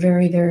 they're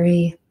very,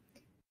 very,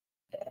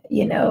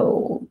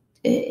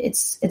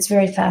 it's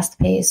very fast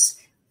paced.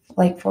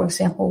 Like, for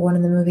example, one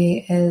in the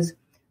movie is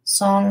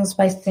songs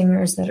by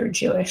singers that are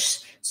Jewish.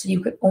 So you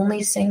could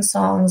only sing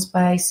songs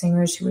by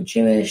singers who were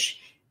Jewish.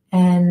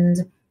 And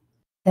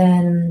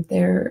then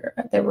there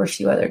were a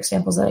few other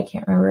examples that I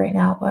can't remember right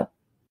now, but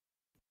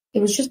it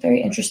was just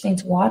very interesting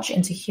to watch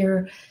and to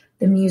hear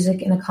the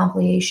music in a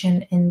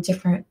compilation in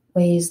different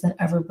ways than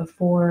ever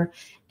before,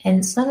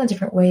 and sung in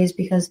different ways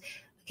because,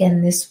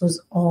 again, this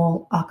was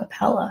all a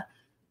cappella.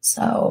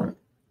 So,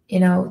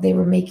 they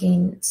were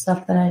making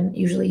stuff that I'm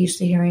usually used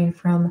to hearing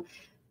from,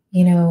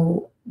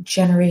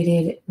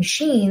 generated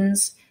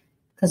machines,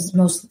 because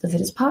most of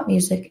it is pop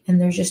music,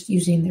 and they're just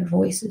using their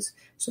voices.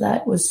 So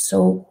that was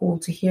so cool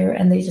to hear,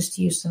 and they just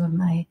used some of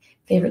my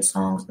favorite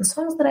songs and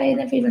songs that I had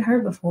never even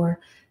heard before,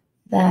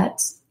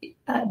 that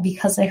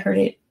because I heard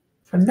it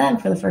from them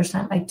for the first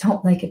time, I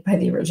don't like it by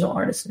the original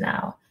artist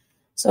now.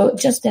 So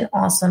just an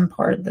awesome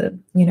part of the,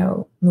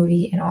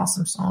 movie, an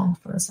awesome song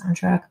from the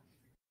soundtrack.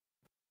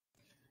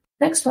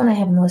 Next one I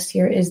have on the list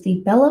here is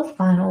the Bella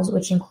Finals,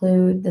 which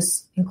includes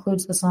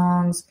the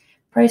songs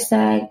Price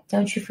Tag,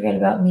 Don't You Forget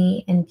About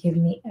Me, and Give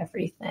Me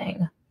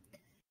Everything.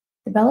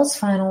 The Bella's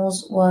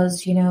Finals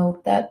was,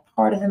 that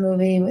part of the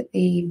movie with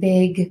the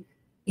big,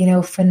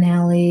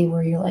 finale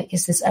where you're like,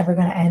 is this ever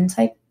going to end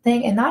type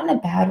thing? And not in a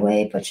bad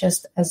way, but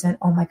just as in,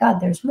 oh my God,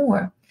 there's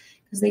more.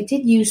 Because they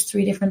did use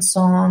 3 different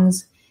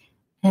songs.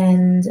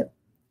 And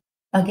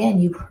again,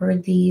 you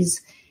heard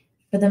these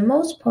for the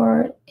most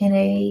part in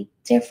a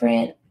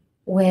different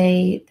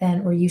way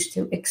than we're used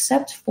to,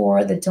 except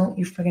for the Don't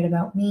You Forget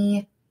About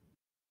Me.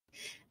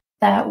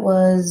 That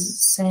was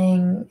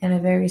sang in a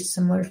very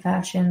similar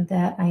fashion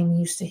that I'm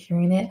used to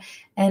hearing it.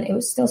 And it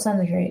was still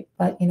sounded great.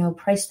 But,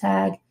 Price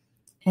Tag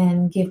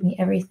and Give Me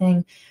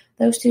Everything,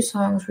 those 2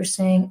 songs were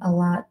sang a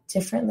lot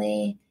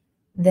differently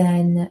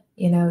than,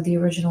 the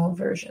original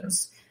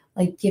versions.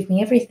 Like Give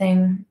Me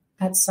Everything,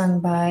 that's sung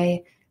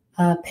by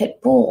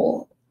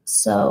Pitbull.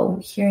 So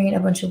hearing a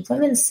bunch of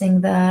women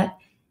sing that,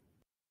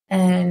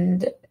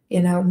 and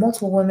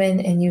multiple women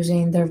and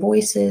using their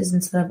voices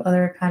instead of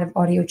other kind of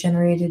audio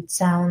generated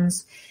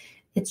sounds,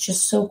 it's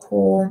just so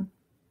cool,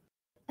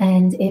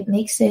 and it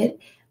makes it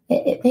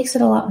a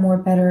lot more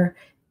better.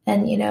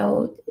 And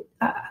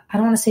I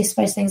don't want to say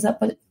spice things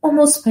up, but it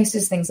almost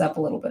spices things up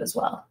a little bit as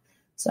well.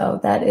 So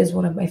that is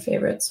one of my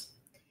favorites.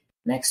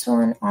 Next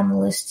one on the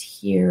list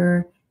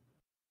here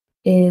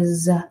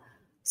is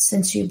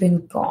Since You've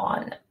Been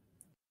Gone.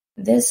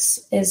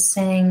 This is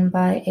sang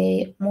by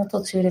a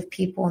multitude of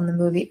people in the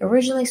movie,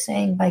 originally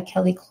sang by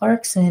Kelly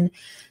Clarkson,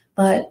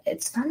 but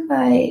it's done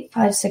by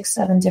 5, 6,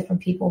 7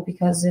 different people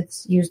because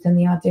it's used in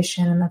the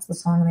audition, and that's the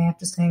song they have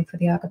to sing for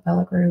the a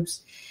cappella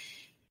groups.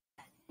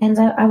 And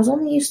I was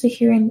only used to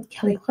hearing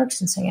Kelly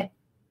Clarkson sing it.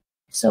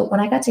 So when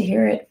I got to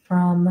hear it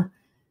from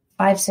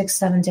 5, 6,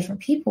 7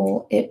 different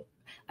people, I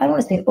don't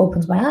want to say it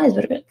opens my eyes,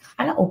 but it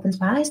kind of opens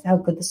my eyes to how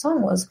good the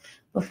song was.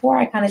 Before,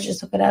 I kind of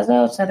just took it as,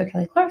 it's another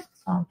Kelly Clarkson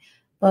song.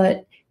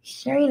 But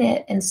hearing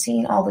it and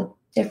seeing all the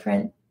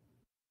different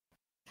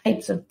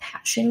types of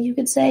passion, you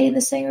could say,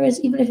 the singer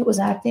is, even if it was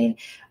acting,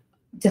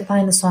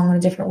 defined the song in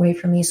a different way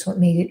for me, so it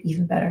made it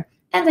even better.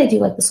 And I do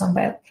like the song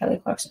by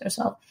Kelly Clarkson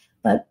herself,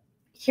 but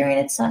hearing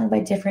it sung by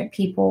different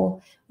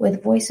people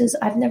with voices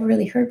I've never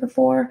really heard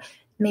before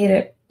made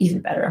it even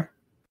better.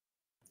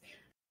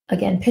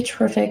 Again, Pitch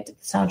Perfect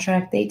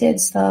soundtrack, they did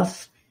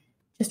stuff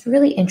just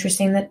really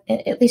interesting that,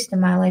 at least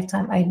in my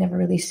lifetime, I'd never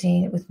really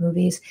seen it with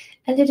movies.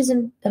 And it is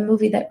a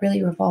movie that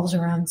really revolves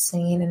around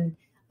singing, and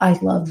I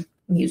love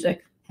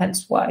music,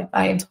 hence why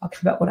I am talking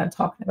about what I'm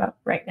talking about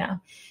right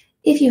now.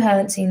 If you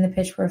haven't seen the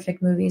Pitch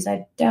Perfect movies,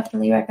 I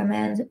definitely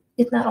recommend,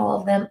 if not all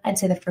of them, I'd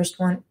say the first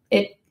one.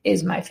 It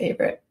is my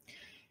favorite.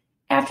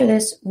 After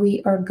this,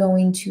 we are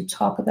going to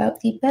talk about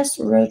the best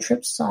road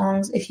trip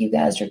songs if you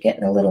guys are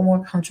getting a little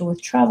more comfortable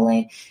with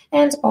traveling,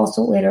 and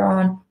also later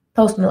on,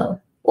 Post Malone.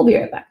 We'll be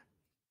right back.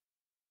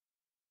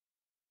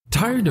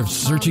 Tired of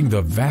searching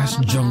the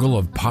vast jungle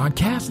of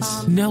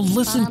podcasts? Now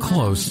listen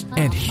close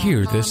and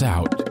hear this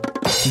out.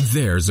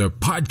 There's a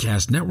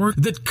podcast network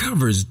that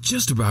covers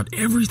just about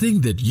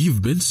everything that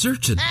you've been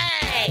searching.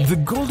 Hey! The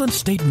Golden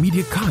State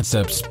Media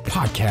Concepts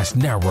Podcast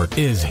Network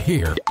is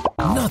here.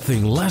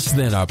 Nothing less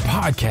than a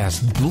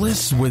podcast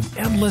bliss with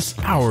endless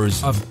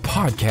hours of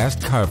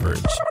podcast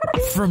coverage.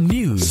 From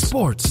news,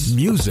 sports,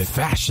 music,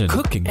 fashion,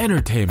 cooking,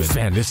 entertainment,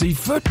 fantasy,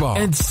 football,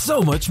 and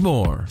so much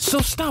more. So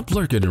stop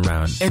lurking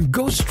around and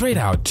go straight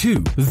out to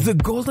the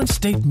Golden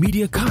State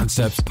Media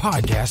Concepts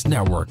Podcast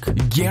Network.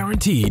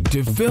 Guaranteed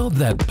to fill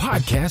that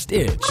podcast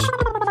itch.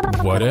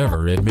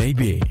 Whatever it may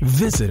be,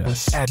 visit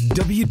us at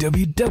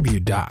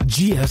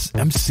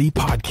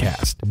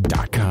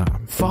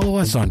www.gsmcpodcast.com. Follow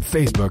us on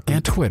Facebook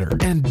and Twitter,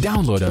 and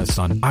download us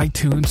on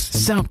iTunes,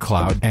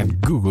 SoundCloud, and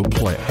Google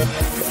Play.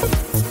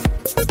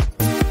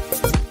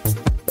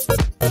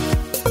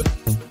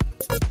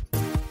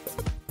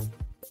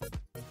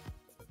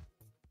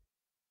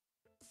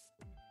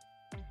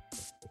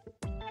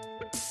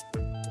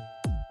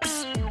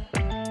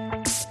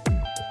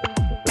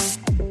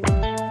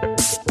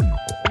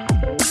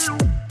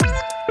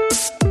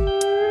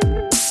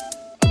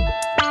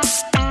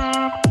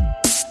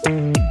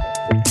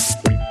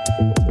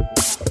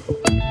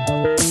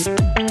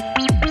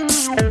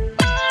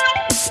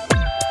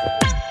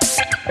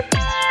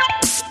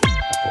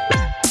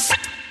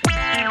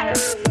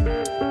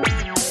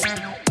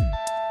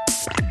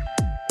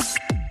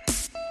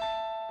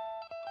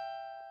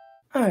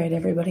 All right,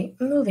 everybody,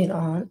 moving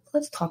on.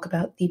 Let's talk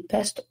about the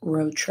best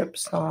road trip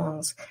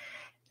songs.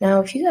 Now,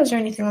 if you guys are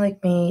anything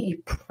like me,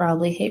 you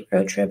probably hate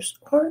road trips,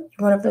 or you're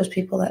one of those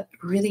people that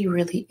really,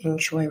 really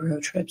enjoy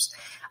road trips.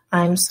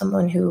 I'm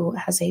someone who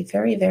has a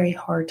very, very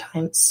hard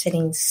time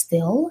sitting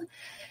still.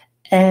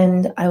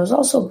 And I was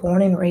also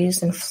born and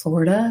raised in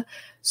Florida.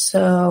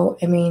 So,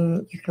 I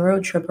mean, you can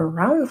road trip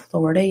around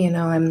Florida. You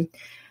know,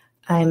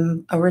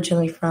 I'm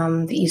originally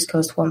from the East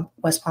Coast,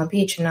 West Palm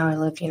Beach, and now I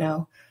live,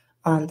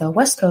 on the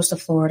west coast of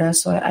Florida.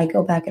 So I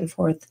go back and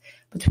forth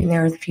between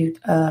there a few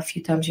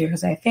times a year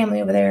because I have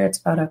family over there. It's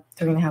about a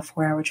 3.5,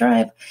 4 hour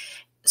drive.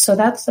 So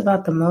that's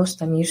about the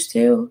most I'm used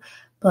to.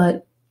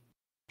 But,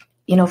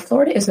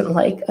 Florida isn't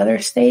like other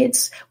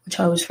states, which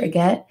I always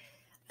forget.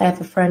 I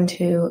have a friend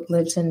who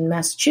lives in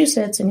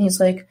Massachusetts, and he's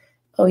like,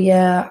 oh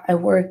yeah, I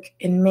work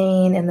in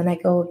Maine, and then I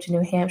go to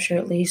New Hampshire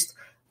at least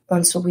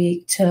once a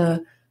week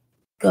to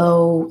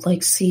go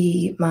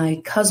see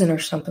my cousin or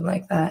something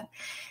like that.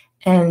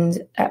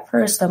 And at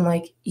first I'm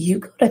like, you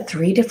go to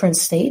 3 different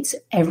states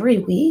every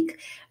week?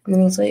 And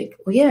then he's like,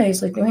 well, yeah.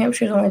 He's like, New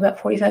Hampshire is only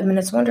about 45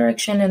 minutes one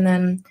direction, and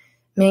then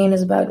Maine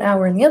is about an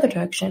hour in the other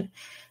direction.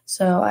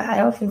 So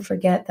I often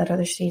forget that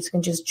other states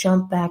can just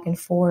jump back and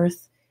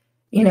forth,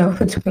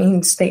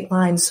 between state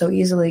lines so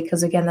easily,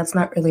 because, again, that's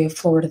not really a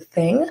Florida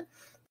thing.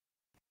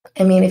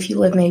 I mean, if you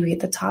live maybe at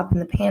the top in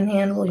the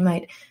Panhandle, you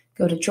might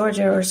go to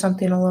Georgia or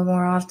something a little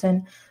more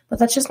often, but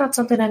that's just not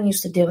something I'm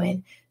used to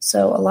doing.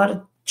 So a lot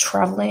of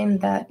traveling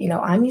that,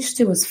 I'm used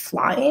to is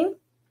flying.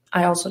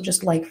 I also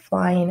just like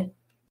flying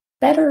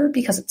better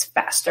because it's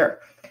faster.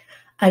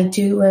 I'm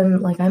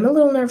a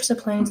little nervous at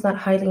planes, not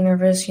highly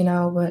nervous,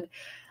 but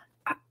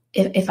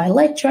if I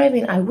like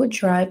driving, I would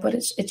drive, but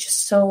it's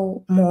just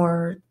so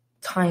more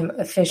time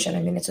efficient.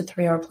 I mean, it's a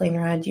 3-hour plane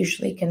ride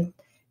usually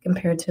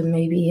compared to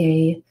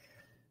maybe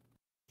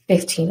a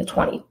 15 to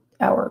 20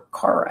 hour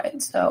car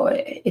ride. So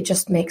it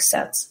just makes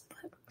sense.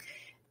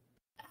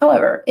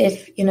 However,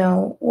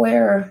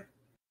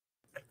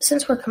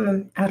 since we're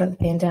coming out of the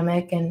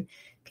pandemic and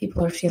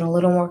people are feeling a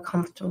little more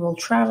comfortable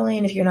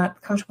traveling, if you're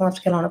not comfortable enough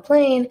to get on a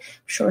plane, I'm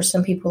sure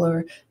some people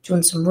are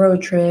doing some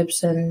road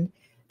trips and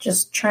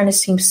just trying to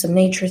see some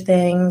nature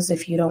things.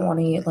 If you don't want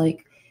to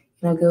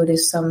go to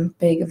some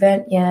big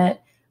event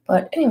yet.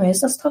 But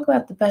anyways, let's talk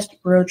about the best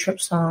road trip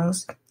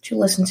songs to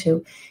listen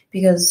to,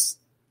 because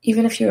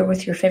even if you're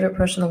with your favorite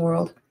person in the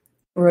world,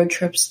 road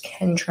trips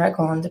can drag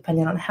on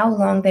depending on how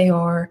long they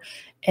are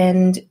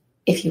and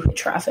if you hit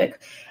traffic.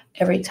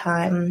 Every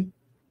time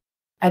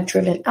I've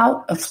driven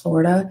out of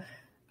Florida,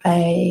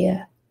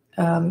 I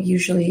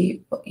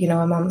usually,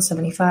 I'm on the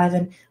 75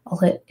 and I'll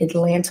hit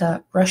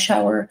Atlanta rush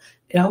hour.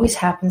 It always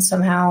happens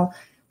somehow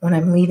when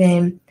I'm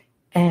leaving,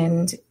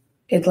 and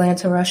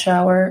Atlanta rush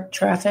hour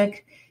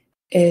traffic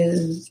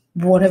is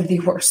one of the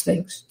worst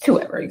things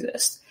to ever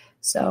exist.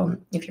 So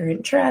if you're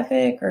in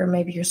traffic or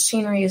maybe your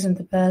scenery isn't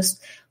the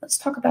best, let's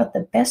talk about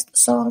the best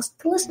songs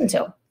to listen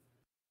to.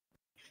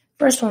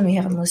 First one we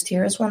have on the list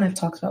here is one I've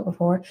talked about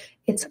before.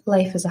 It's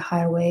Life is a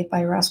Highway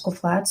by Rascal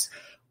Flatts.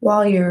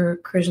 While you're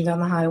cruising down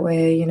the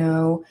highway,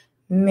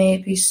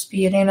 maybe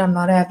speeding. I'm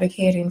not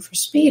advocating for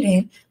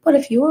speeding, but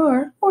if you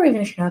are, or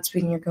even if you're not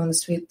speeding, you're going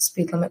the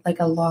speed limit like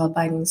a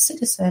law-abiding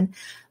citizen,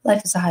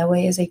 Life is a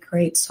Highway is a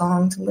great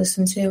song to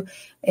listen to.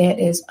 It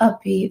is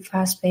upbeat,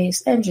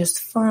 fast-paced, and just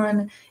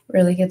fun. It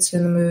really gets you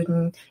in the mood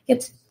and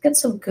gets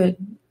some good,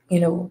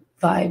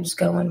 vibes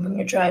going when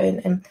you're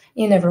driving. And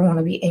you never want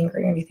to be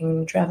angry or anything when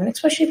you're driving,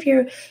 especially if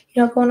you're,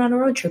 going on a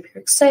road trip.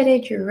 You're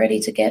excited, you're ready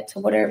to get to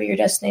whatever your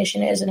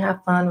destination is and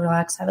have fun,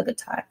 relax, have a good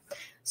time.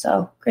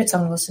 So, great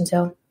song to listen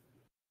to.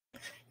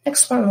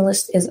 Next one on the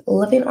list is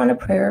Living on a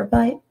Prayer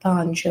by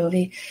Bon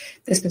Jovi.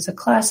 This is a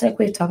classic.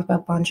 We've talked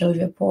about Bon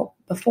Jovi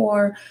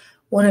before.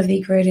 One of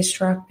the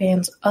greatest rock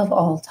bands of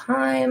all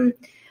time.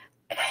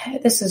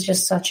 This is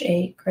just such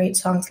a great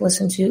song to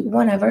listen to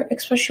whenever,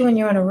 especially when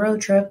you're on a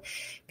road trip,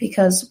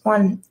 because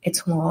one,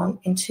 it's long,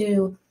 and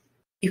two,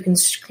 you can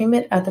scream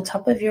it at the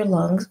top of your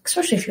lungs,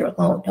 especially if you're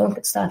alone. No one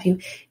can stop you.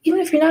 Even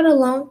if you're not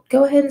alone,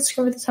 go ahead and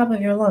scream at the top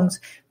of your lungs.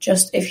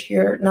 Just if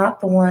you're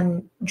not the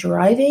one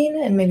driving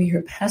and maybe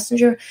you're a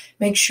passenger,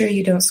 make sure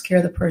you don't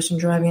scare the person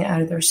driving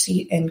out of their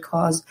seat and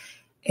cause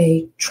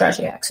a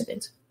tragic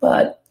accident.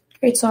 But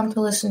great song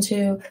to listen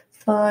to,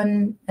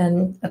 fun,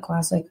 and a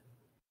classic.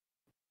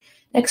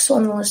 Next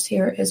on the list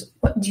here is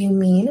What Do You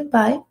Mean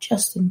by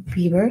Justin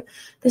Bieber.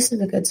 This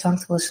is a good song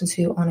to listen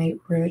to on a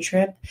road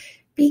trip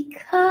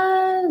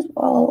because,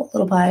 well, a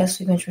little biased,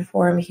 we mentioned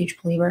before, I'm a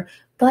huge believer,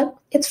 but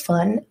it's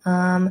fun.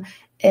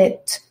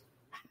 It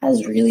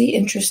has really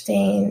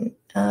interesting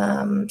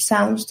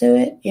sounds to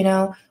it.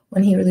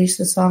 When he released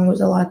the song, it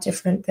was a lot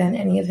different than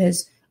any of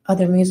his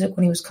other music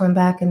when he was coming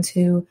back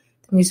into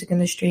the music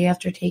industry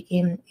after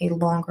taking a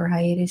longer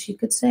hiatus, you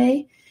could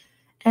say.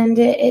 And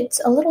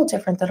it's a little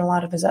different than a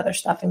lot of his other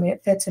stuff. I mean,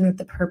 it fits in with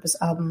the Purpose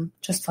album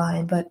just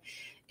fine, but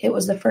it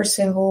was the first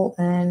single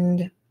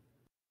and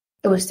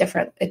it was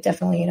different. It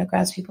definitely,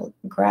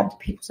 grabbed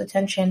people's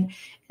attention, and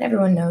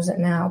everyone knows it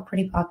now.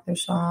 Pretty popular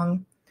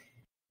song.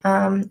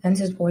 And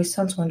his voice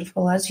sounds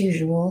wonderful as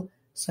usual.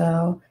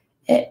 So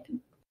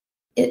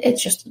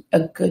it's just a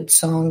good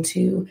song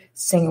to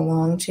sing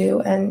along to.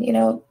 And,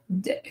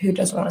 who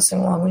doesn't want to sing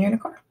along when you're in a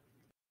car?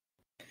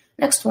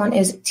 Next one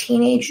is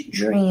Teenage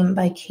Dream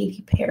by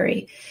Katy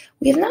Perry.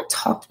 We have not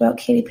talked about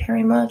Katy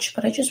Perry much,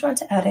 but I just want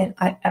to add in,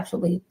 I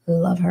absolutely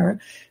love her.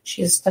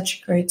 She is such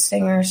a great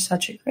singer,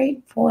 such a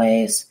great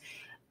voice,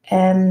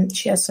 and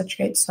she has such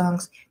great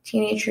songs.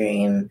 Teenage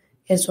Dream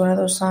is one of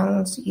those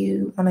songs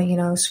you want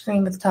to,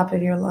 scream at the top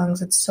of your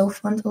lungs. It's so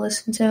fun to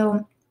listen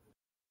to.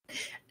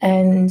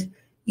 And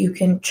you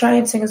can try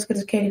and sing as good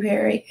as Katy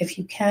Perry. If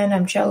you can,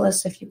 I'm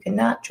jealous. If you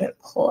cannot, join the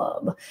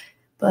club.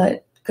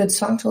 But good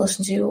song to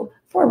listen to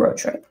for a road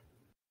trip.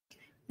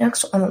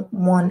 Next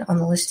one on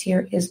the list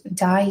here is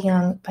Die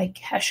Young by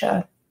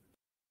Kesha.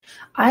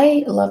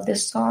 I love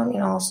this song,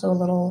 and also a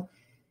little,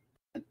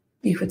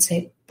 you could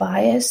say,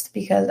 biased,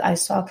 because I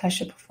saw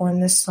Kesha perform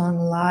this song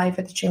live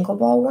at the Jingle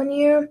Ball one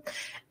year,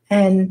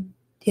 and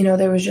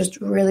there was just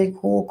really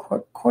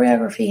cool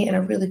choreography and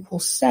a really cool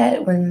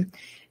set when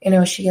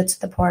she gets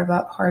to the part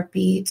about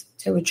heartbeat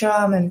to a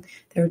drum, and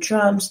there were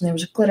drums and there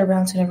was glitter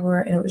bouncing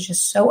everywhere, and it was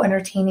just so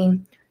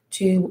entertaining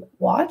to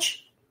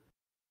watch.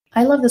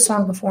 I love the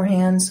song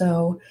beforehand,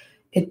 so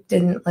it's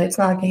not like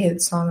I hated the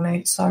song and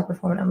I saw her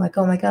perform it. I'm like,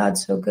 oh my God,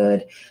 so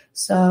good.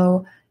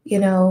 So,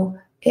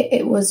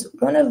 it was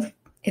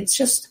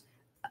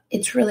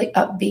it's really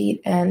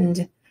upbeat.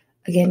 And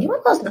again, you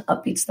might listen to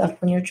upbeat stuff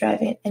when you're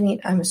driving. I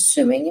mean, I'm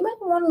assuming you might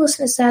want to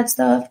listen to sad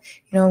stuff,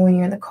 when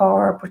you're in the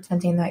car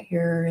pretending that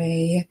you're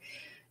in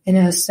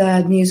a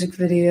sad music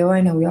video.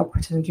 I know we all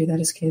pretend to do that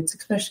as kids,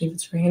 especially if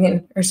it's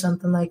raining or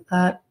something like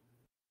that.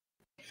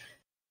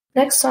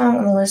 Next song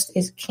on the list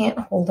is Can't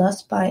Hold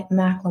Us by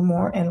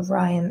Macklemore and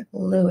Ryan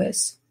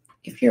Lewis.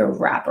 If you're a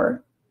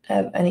rapper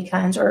of any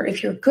kinds, or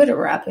if you're good at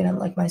rapping,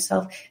 unlike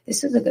myself,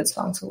 this is a good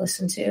song to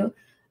listen to.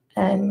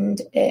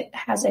 And it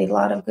has a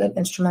lot of good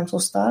instrumental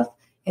stuff,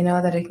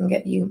 that it can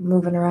get you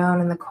moving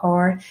around in the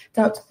car.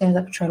 Don't stand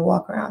up and try to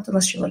walk around,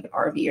 unless you're like an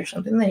RV or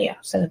something. Then yeah,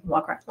 stand up and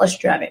walk around.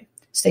 Unless you're driving.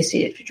 Stay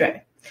seated if you're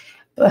driving.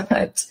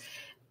 But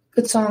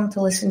good song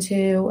to listen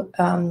to.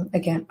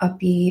 Again,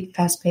 upbeat,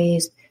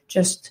 fast-paced,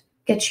 just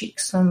get you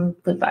some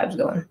good vibes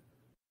going.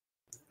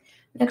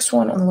 Next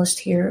one on the list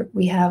here,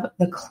 we have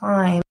The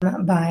Climb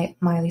by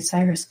Miley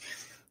Cyrus.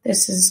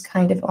 This is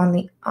kind of on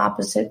the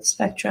opposite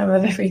spectrum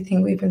of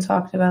everything we've been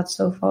talking about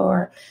so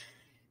far.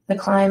 The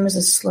Climb is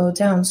a slowed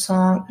down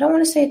song. I don't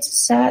want to say it's a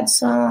sad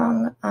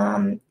song.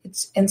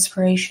 It's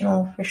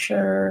inspirational for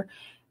sure.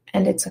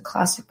 And it's a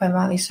classic by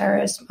Miley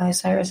Cyrus. Miley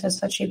Cyrus has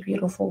such a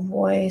beautiful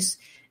voice.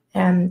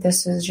 And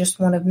this is just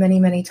one of many,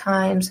 many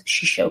times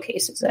she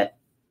showcases it.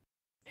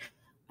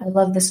 I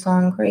love this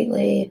song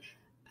greatly.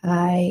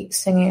 I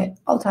sing it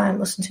all the time,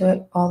 listen to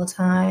it all the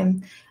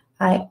time.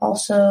 I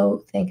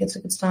also think it's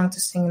a good song to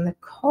sing in the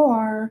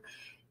car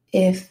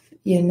if,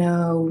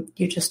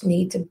 you just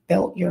need to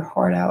belt your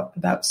heart out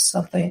about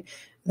something,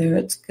 whether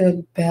it's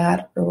good,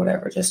 bad, or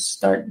whatever. Just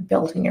start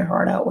belting your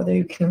heart out, whether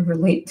you can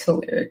relate to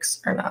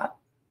lyrics or not.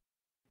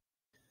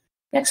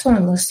 Next one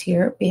on the list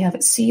here, we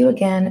have See You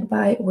Again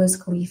by Wiz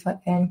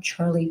Khalifa and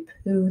Charlie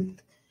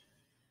Puth.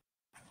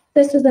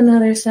 This is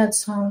another sad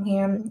song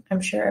here.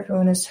 I'm sure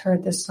everyone has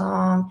heard this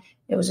song.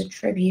 It was a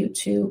tribute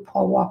to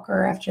Paul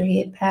Walker after he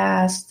had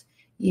passed,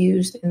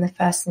 used in the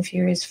Fast and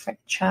Furious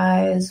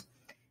franchise.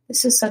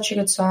 This is such a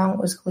good song.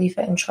 Wiz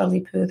Khalifa and Charlie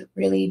Puth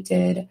really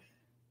did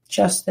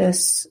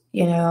justice,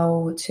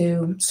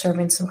 to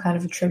serving some kind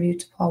of a tribute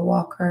to Paul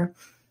Walker.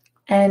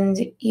 And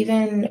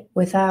even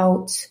if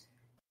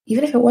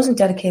it wasn't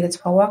dedicated to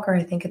Paul Walker,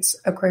 I think it's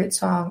a great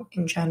song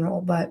in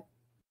general, but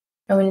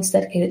knowing it's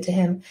dedicated to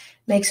him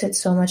makes it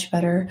so much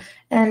better.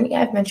 And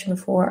I've mentioned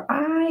before,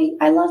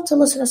 I love to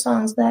listen to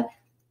songs that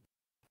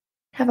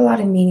have a lot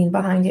of meaning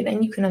behind it,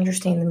 and you can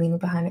understand the meaning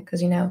behind it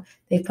because,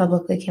 they've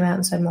publicly came out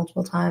and said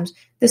multiple times,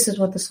 this is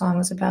what the song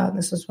is about, and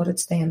this is what it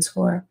stands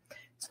for.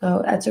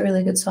 So that's a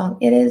really good song.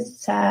 It is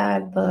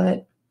sad,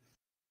 but,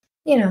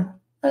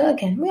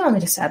 again, we all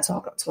need a sad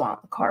song once in a while in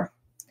the car.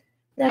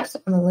 Next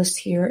on the list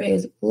here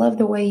is Love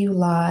the Way You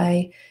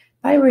Lie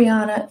by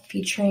Rihanna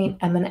featuring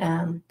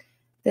Eminem.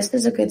 This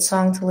is a good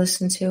song to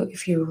listen to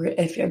if you're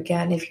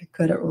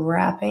good at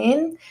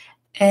rapping,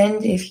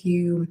 and if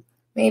you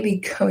may be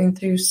going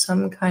through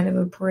some kind of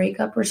a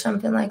breakup or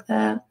something like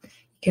that.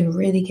 You can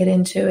really get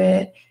into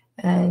it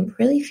and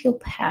really feel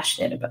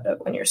passionate about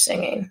it when you're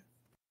singing.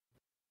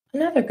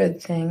 Another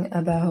good thing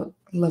about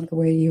Love the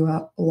Way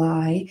You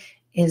Lie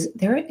is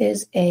there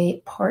is a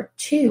part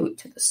 2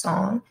 to the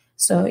song.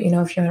 So,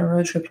 if you're on a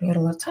road trip and you got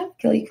a lot of time to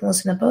kill, you can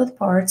listen to both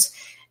parts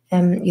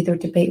and either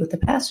debate with the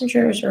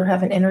passengers or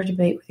have an inner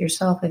debate with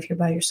yourself if you're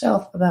by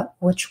yourself about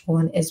which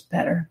one is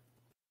better.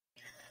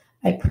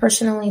 I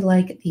personally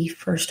like the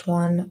first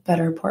one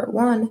better, part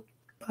 1,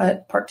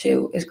 but part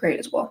 2 is great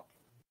as well.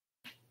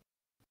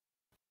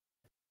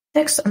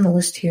 Next on the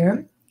list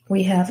here,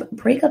 we have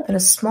Break Up in a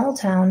Small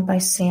Town by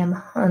Sam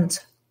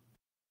Hunt.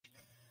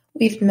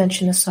 We've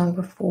mentioned this song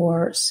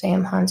before.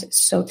 Sam Hunt is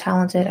so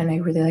talented, and I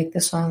really like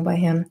this song by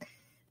him.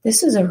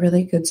 This is a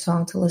really good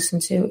song to listen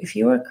to if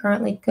you are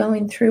currently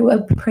going through a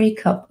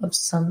breakup of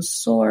some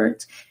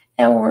sort,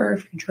 or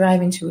if you're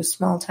driving to a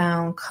small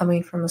town,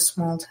 coming from a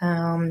small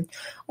town,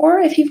 or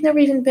if you've never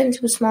even been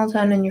to a small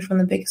town and you're from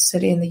the biggest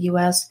city in the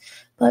U.S.,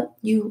 but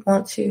you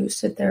want to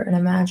sit there and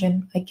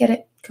imagine. I get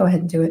it. Go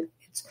ahead and do it.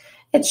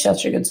 It's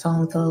such a good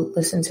song to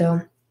listen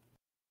to.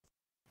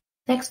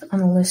 Next on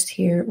the list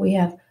here, we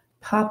have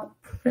Pop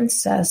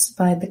Princess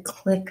by the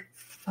Click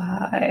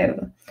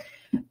 5.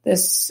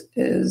 This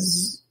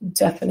is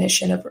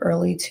definition of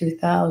early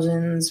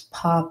 2000s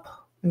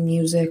pop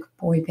music,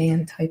 boy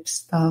band type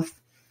stuff.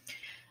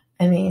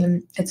 I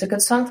mean, it's a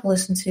good song to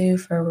listen to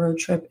for a road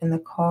trip in the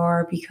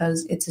car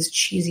because it's as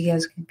cheesy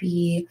as can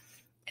be.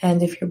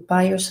 And if you're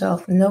by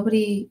yourself,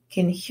 nobody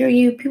can hear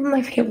you. People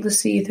might be able to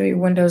see you through your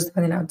windows,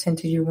 depending on how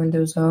tinted your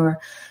windows are.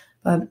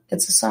 But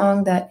it's a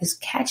song that is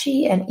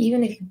catchy, and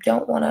even if you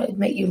don't want to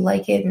admit you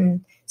like it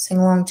and sing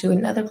along to it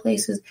in other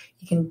places,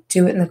 you can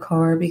do it in the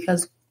car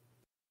because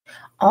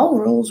all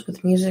rules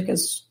with music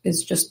is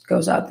just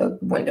goes out the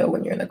window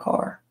when you're in the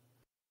car.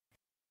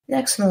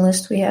 Next on the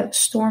list, we have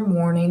Storm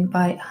Warning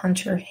by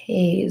Hunter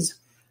Hayes.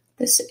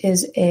 This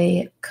is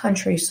a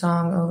country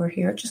song over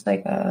here, just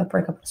like a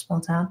Breakup in a Small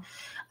Town.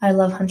 I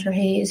love Hunter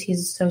Hayes.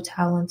 He's so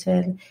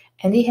talented,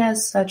 and he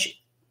has such,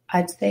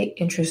 I'd say,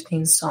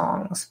 interesting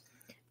songs.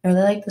 I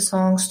really like the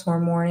song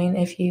Storm Warning.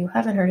 If you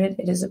haven't heard it,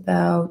 it is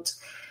about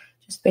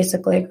just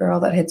basically a girl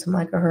that hits him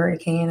like a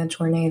hurricane, a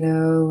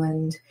tornado,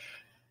 and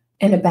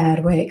in a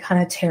bad way, it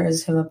kind of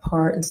tears him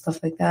apart and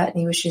stuff like that. And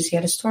he wishes he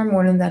had a storm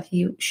warning that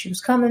she was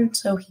coming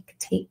so he could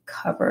take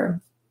cover.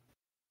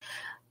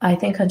 I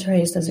think Hunter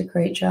Hayes does a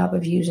great job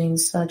of using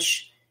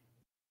such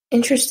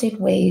interesting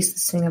ways to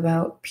sing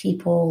about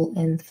people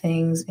and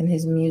things in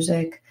his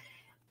music.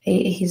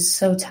 He's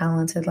so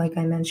talented, like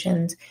I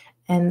mentioned.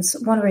 And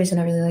one reason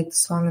I really like the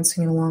song and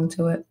singing along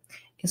to it,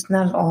 it's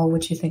not at all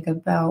what you think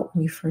about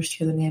when you first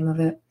hear the name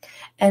of it.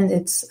 And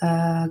it's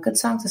a good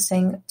song to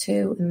sing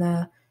to in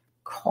the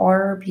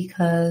car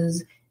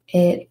because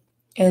it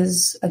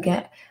is,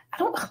 again,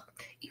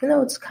 even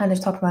though it's kind of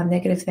talking about a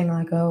negative thing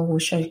like, oh,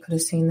 wish I could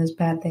have seen this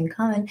bad thing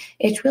coming,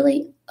 it's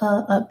really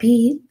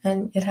upbeat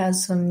and it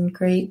has some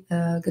great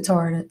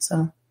guitar in it.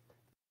 So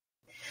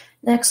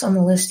Next on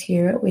the list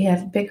here, we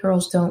have Big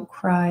Girls Don't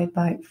Cry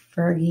by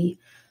Fergie.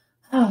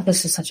 Oh,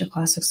 this is such a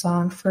classic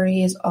song.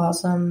 Fergie is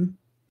awesome.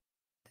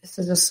 This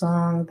is a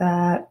song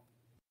that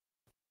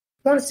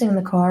I want to sing in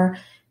the car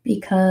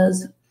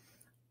because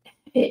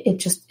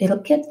it'll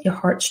get your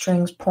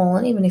heartstrings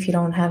pulling, even if you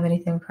don't have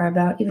anything to cry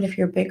about. Even if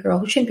you're a big girl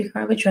who shouldn't be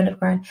crying, but you end up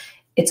crying.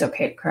 It's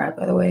okay to cry,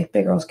 by the way.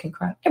 Big girls can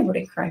cry.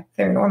 Everybody can cry.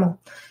 Very normal.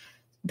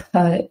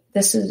 But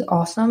this is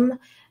awesome,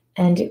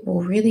 and it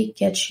will really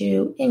get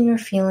you in your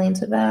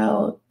feelings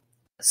about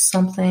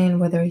something,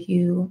 whether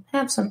you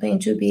have something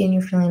to be in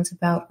your feelings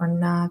about or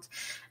not.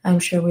 I'm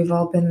sure we've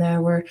all been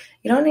there where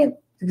you don't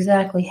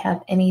exactly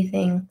have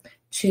anything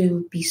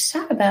to be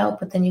sad about,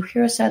 but then you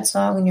hear a sad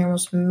song and you're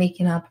almost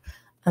making up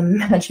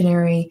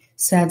imaginary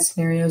sad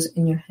scenarios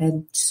in your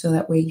head so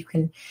that way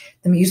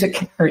the music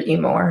can hurt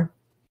you more.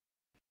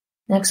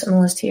 Next on the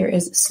list here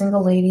is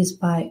Single Ladies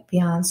by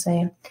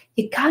Beyonce.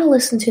 You gotta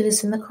listen to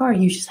this in the car.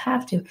 You just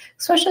have to,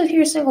 especially if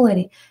you're a single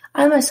lady.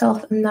 I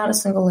myself am not a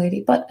single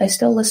lady, but I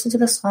still listen to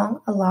the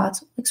song a lot,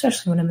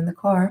 especially when I'm in the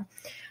car.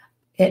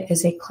 It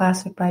is a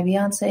classic by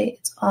Beyonce.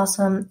 It's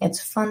awesome.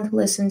 It's fun to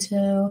listen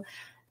to.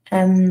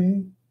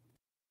 And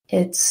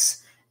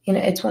it's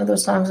one of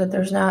those songs that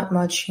there's not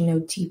much,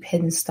 deep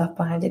hidden stuff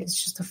behind it.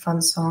 It's just a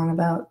fun song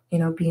about,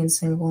 being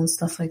single and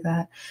stuff like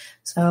that.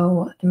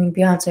 So,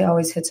 Beyonce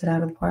always hits it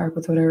out of the park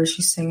with whatever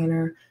she's singing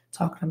or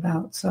talking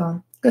about.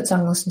 So, good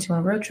song to listen to on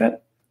a road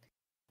trip.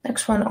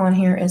 Next one on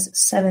here is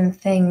 7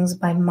 Things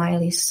by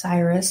Miley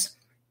Cyrus.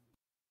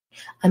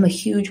 I'm a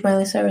huge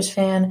Miley Cyrus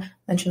fan. I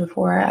mentioned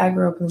before, I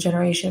grew up in the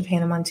generation of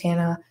Hannah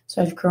Montana,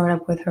 so I've grown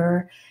up with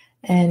her.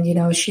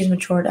 And, she's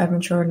matured, I've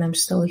matured, and I'm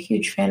still a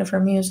huge fan of her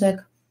music.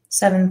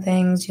 7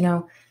 Things,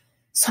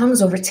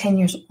 song's over 10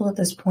 years old at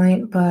this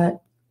point,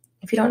 but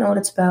if you don't know what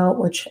it's about,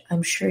 which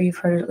I'm sure you've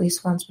heard it at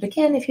least once, but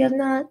again, if you have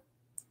not,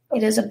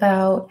 it is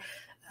about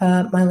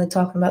Miley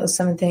talking about the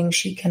 7 things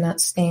she cannot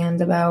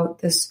stand about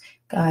this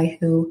guy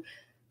who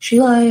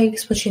she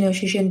likes, but she knows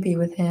she shouldn't be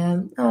with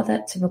him. Oh,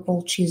 that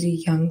typical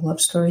cheesy young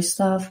love story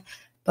stuff,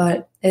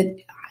 but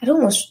I'd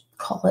almost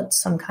call it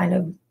some kind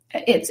of,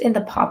 it's in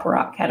the pop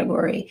rock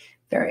category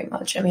very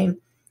much.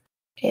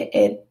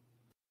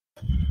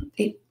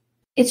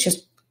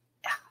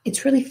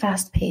 It's really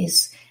fast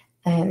paced,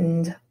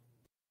 and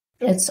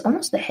it's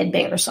almost a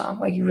headbanger song.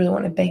 Like you really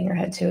want to bang your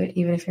head to it,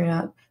 even if you're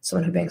not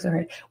someone who bangs their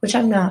head, which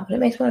I'm not, but it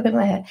makes me want to bang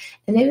my head.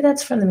 And maybe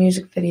that's from the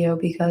music video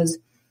because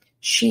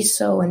she's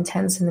so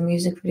intense in the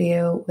music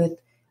video with,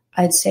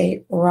 I'd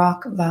say,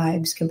 rock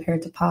vibes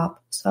compared to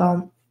pop.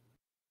 So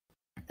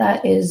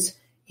that is,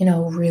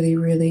 really,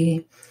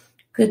 really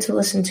good to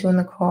listen to in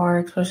the car,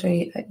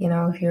 especially,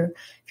 if you're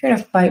in a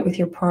fight with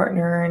your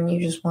partner and you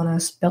just want to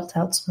spelt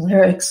out some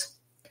lyrics.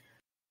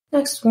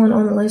 Next one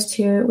on the list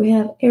here, we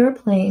have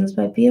Airplanes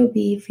by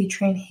B.O.B.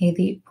 featuring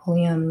Hayley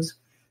Williams.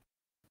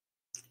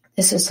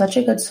 This is such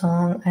a good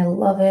song. I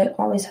love it,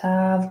 always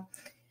have.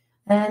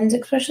 And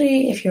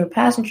especially if you're a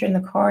passenger in the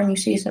car and you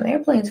see some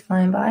airplanes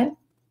flying by,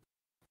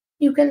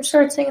 you can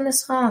start singing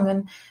this song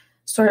and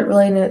start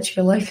relating it to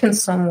your life in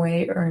some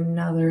way or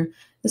another.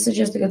 This is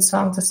just a good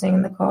song to sing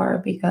in the car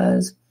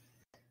because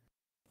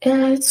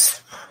even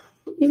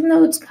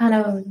though it's kind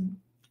of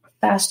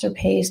faster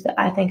paced,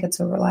 I think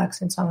it's a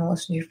relaxing song to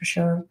listen to for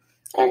sure.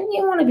 And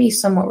you want to be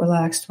somewhat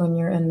relaxed when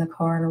you're in the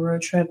car on a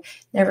road trip.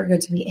 Never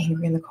good to be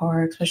angry in the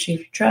car, especially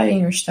if you're driving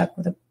and you're stuck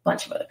with a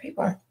bunch of other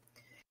people.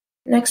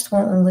 Next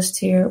one on the list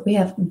here, we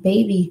have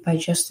Baby by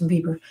Justin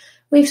Bieber.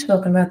 We've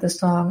spoken about this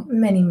song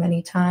many,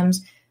 many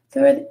times.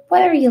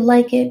 Whether you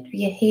like it or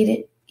you hate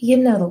it, you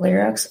know the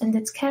lyrics, and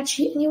it's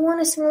catchy, and you want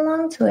to sing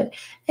along to it.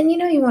 And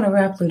you want to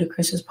rap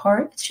Ludacris's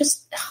part. It's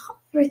just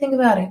everything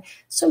about it.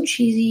 So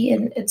cheesy,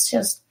 and it's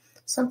just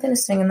something to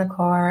sing in the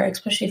car,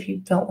 especially if you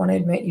don't want to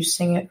admit you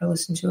sing it or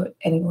listen to it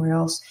anywhere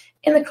else.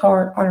 In the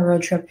car, on a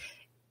road trip,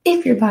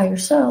 if you're by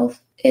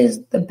yourself,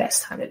 is the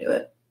best time to do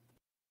it.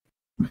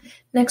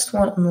 Next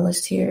one on the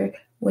list here,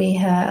 we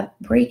have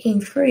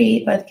Breaking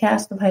Free by the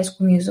cast of High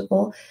School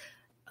Musical.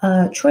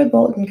 Troy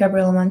Bolton,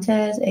 Gabriela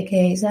Montez,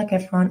 a.k.a. Zac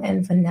Efron,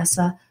 and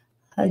Vanessa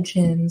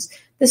Hudgens.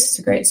 This is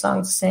a great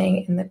song to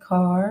sing in the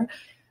car,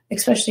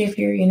 especially if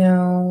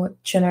you're,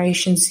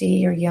 Generation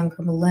Z or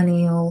younger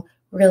millennial.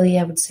 Really,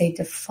 I would say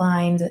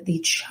defined the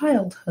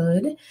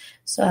childhood.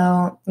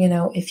 So,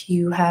 if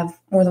you have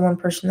more than one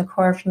person in the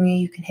car from you,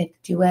 you can hit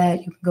the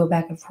duet. You can go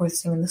back and forth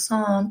singing the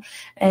song.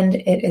 And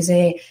it is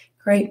a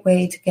great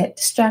way to get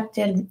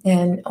distracted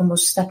and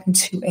almost step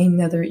into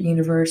another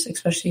universe,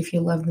 especially if you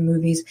love the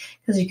movies,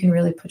 because you can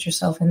really put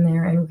yourself in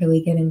there and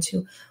really get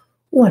into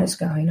what is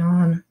going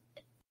on.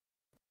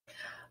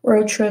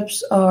 Road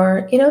trips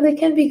are, they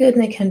can be good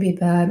and they can be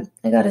bad.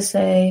 I gotta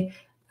say,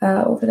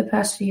 over the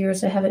past few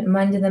years, I haven't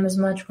minded them as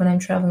much when I'm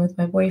traveling with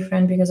my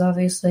boyfriend because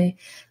obviously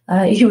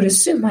you would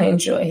assume I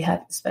enjoy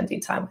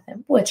spending time with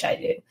him, which I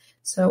do.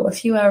 So a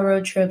few hour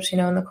road trips,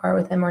 in the car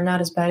with him are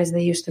not as bad as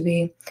they used to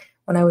be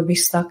when I would be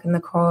stuck in the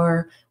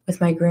car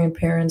with my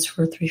grandparents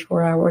for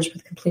 3-4 hours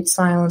with complete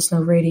silence, no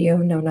radio,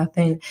 no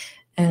nothing,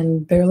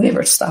 and barely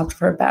ever stopped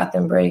for a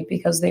bathroom break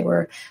because they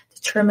were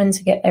determined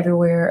to get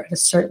everywhere at a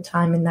certain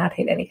time and not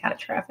hit any kind of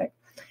traffic.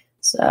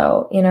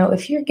 So,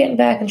 if you're getting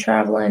back and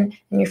traveling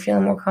and you're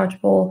feeling more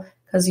comfortable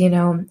because,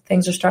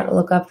 things are starting to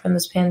look up from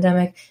this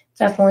pandemic,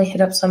 definitely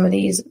hit up some of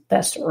these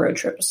best road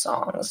trip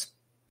songs.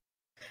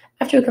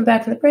 After we come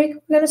back from the break,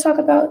 we're going to talk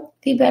about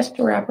my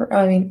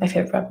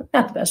favorite rapper,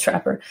 not the best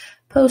rapper,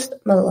 Post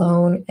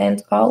Malone,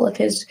 and all of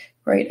his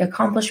great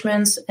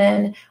accomplishments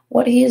and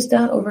what he has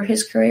done over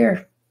his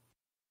career.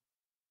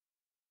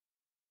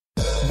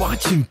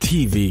 Watching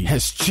TV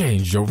has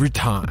changed over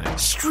time.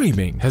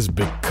 Streaming has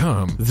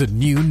become the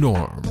new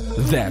norm.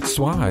 That's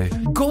why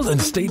Golden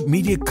State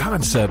Media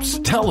Concepts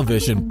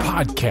television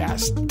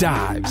podcast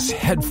dives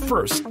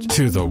headfirst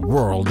to the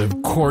world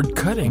of cord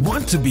cutting.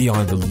 Want to be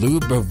on the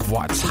loop of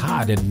what's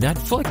hot in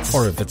Netflix?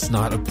 Or if it's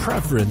not a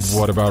preference,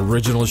 what about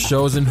original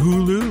shows in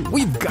Hulu?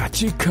 We've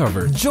got you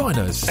covered. Join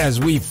us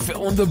as we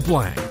fill in the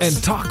blanks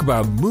and talk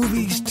about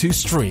movies to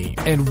stream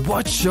and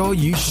what show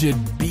you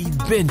should be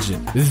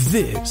binging.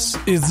 This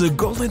is the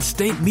Golden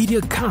State Media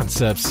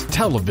Concepts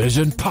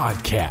television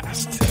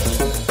podcast.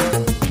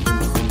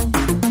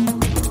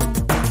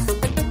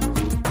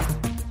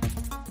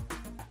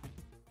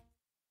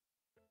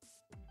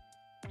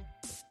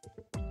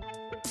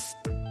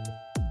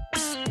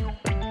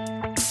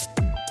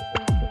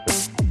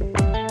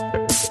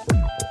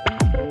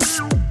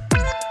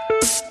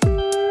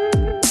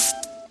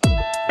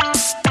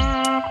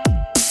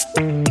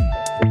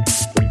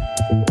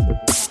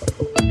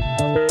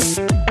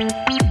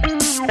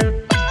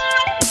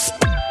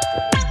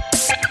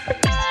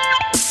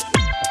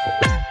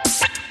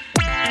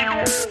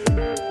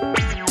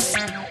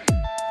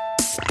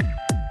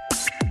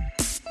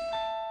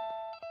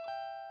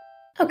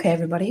 Okay,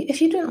 everybody,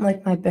 if you didn't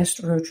like my best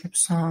road trip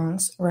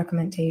songs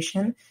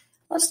recommendation,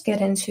 let's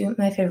get into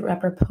my favorite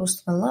rapper,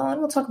 Post Malone.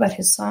 We'll talk about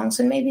his songs,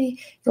 and maybe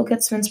you'll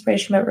get some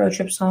inspiration about road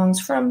trip songs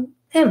from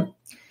him.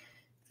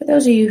 For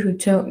those of you who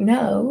don't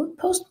know,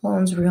 Post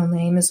Malone's real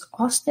name is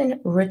Austin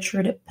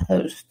Richard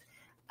Post.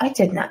 I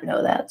did not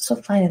know that, so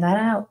finding that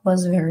out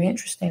was very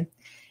interesting.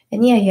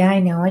 And yeah, I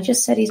know, I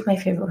just said he's my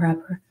favorite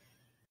rapper.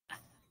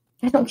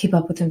 I don't keep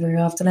up with him very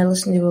often. I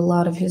listen to a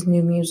lot of his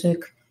new music,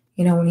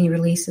 when he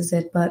releases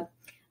it, but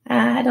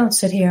I don't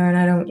sit here and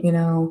I don't,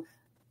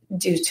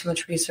 do too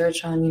much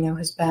research on,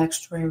 his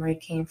backstory and where he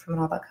came from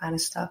and all that kind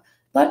of stuff.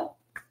 But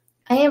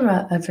I am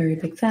a very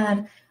big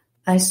fan.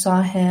 I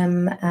saw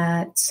him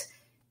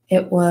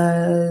it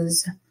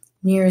was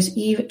New Year's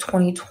Eve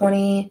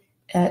 2020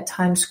 at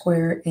Times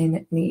Square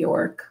in New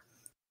York.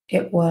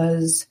 It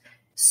was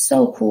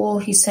so cool.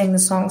 He sang the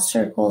song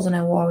Circles, and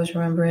I will always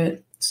remember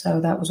it. So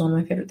that was one of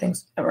my favorite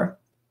things ever.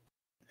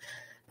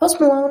 Post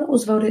Malone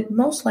was voted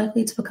most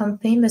likely to become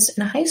famous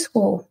in high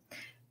school.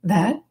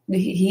 That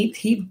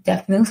he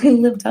definitely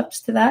lived up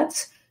to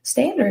that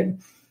standard.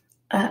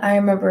 I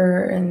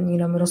remember in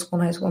middle school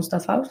and high school and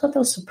stuff, I always thought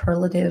those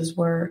superlatives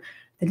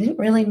they didn't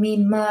really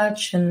mean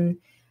much, and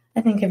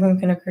I think everyone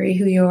can agree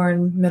who you are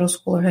in middle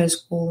school or high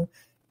school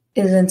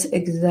isn't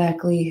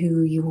exactly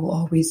who you will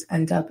always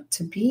end up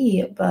to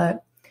be.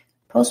 But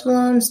Post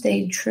Malone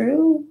stayed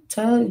true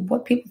to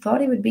what people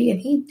thought he would be,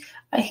 and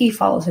he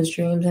follows his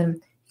dreams,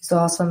 and he's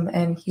awesome,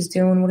 and he's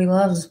doing what he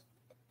loves.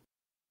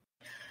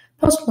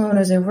 Post Malone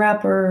is a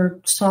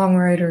rapper,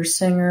 songwriter,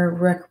 singer,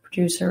 record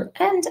producer,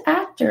 and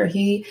actor.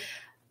 He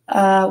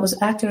was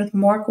acting with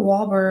Mark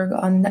Wahlberg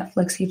on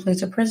Netflix. He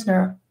plays a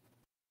prisoner.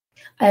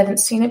 I haven't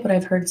seen it, but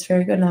I've heard it's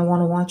very good, and I want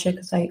to watch it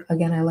because, I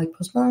like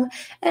Post Malone,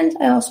 and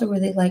I also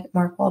really like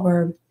Mark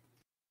Wahlberg.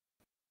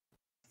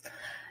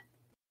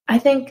 I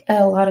think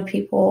a lot of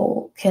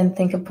people can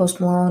think of Post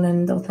Malone,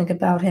 and they'll think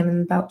about him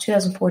in about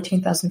 2014,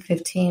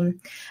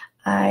 2015.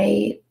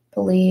 I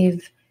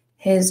believe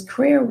his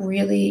career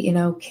really,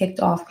 kicked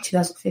off in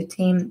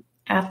 2015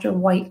 after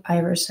White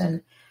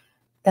Iverson.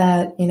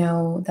 That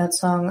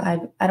song,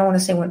 I don't want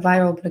to say went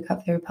viral, but it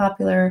got very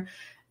popular.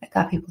 It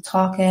got people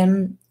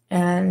talking,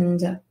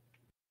 and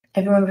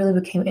everyone really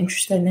became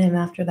interested in him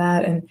after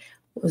that, and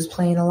was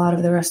playing a lot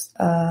of the rest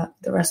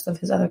of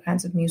his other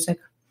kinds of music.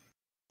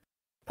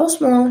 Post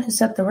Malone has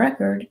set the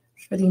record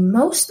for the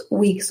most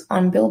weeks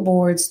on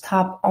Billboard's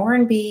top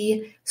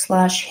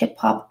R&B/hip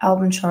hop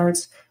album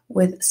charts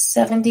with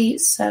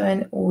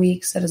 77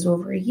 weeks. That is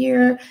over a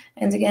year.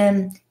 And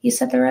again, he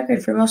set the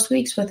record for most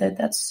weeks with it.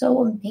 That's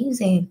so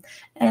amazing.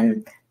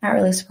 And not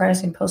really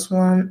surprising. Post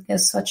Malone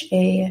is such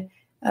a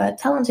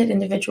talented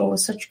individual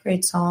with such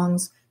great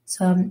songs.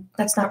 So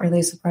that's not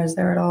really a surprise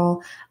there at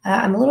all.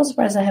 I'm a little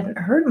surprised I haven't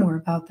heard more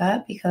about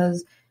that,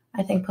 because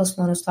I think Post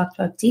Malone was talked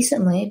about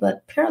decently,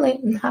 but apparently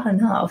not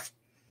enough.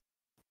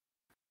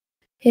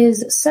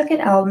 His second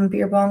album,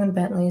 Beer Bong and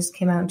Bentleys,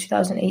 came out in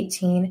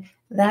 2018.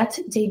 That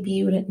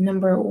debuted at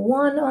number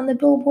 1 on the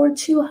Billboard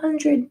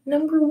 200.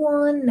 Number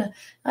 1.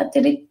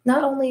 Did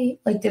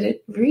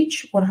it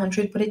reach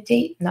 100, but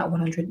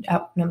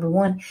number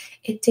 1.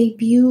 It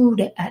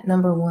debuted at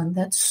number 1.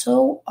 That's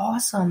so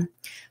awesome.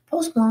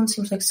 Post Malone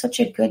seems like such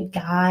a good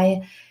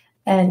guy,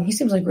 and he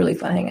seems like really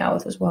fun to hang out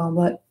with as well,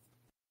 but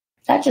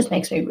that just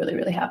makes me really,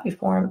 really happy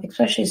for him,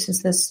 especially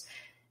since this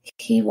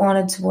he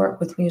wanted to work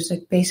with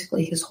music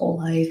basically his whole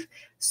life.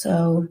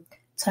 So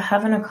to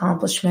have an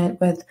accomplishment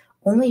with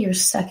only your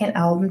second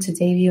album to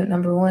debut at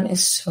number one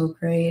is so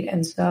great.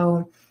 And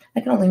so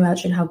I can only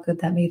imagine how good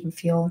that made him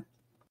feel.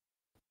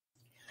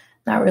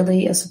 Not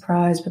really a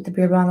surprise, but the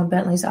Beard Bong and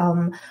Bentley's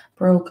album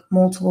broke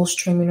multiple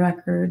streaming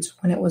records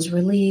when it was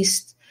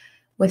released.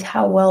 With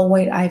how well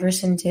White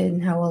Iverson did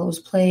and how well it was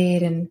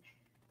played and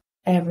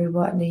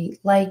everybody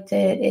liked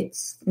it,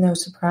 it's no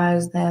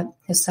surprise that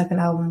his second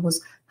album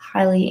was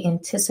highly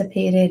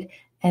anticipated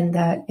and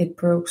that it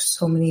broke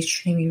so many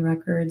streaming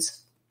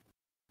records.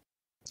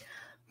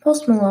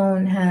 Post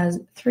Malone has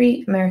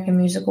 3 American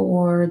Music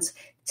Awards,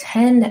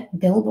 10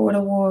 Billboard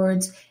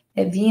Awards,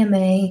 a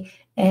VMA,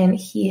 and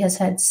he has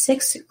had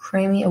 6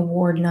 Grammy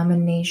Award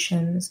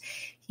nominations.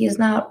 He has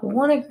not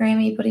won a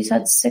Grammy, but he's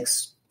had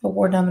 6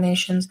 award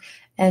nominations,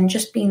 and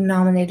just being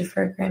nominated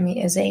for a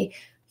Grammy is a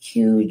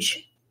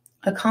huge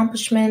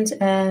accomplishment,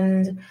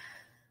 and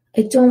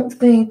I don't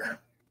think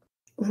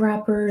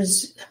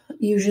rappers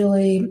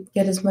usually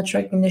get as much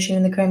recognition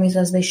in the Grammys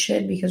as they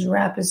should, because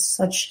rap is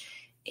such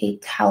a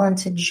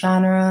talented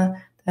genre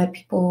that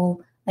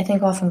people, I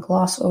think, often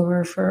gloss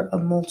over for a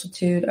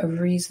multitude of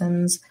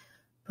reasons.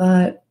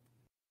 But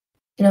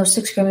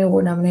 6 Grammy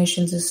Award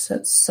nominations is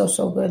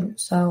so good.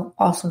 So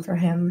awesome for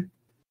him.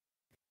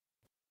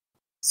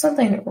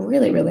 Something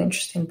really, really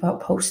interesting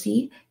about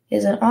Posty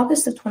is in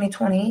August of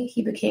 2020,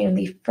 he became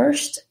the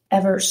first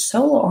ever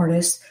solo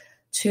artist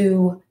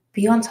to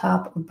be on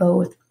top of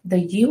both the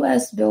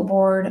U.S.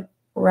 Billboard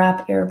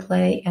Rap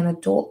Airplay and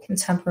Adult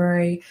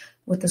Contemporary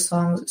with the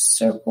songs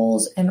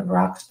Circles and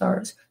Rock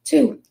Stars,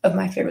 2 of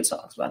my favorite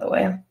songs, by the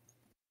way.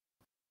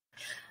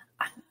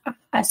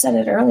 I said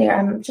it earlier,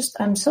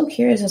 I'm so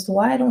curious as to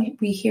why don't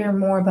we hear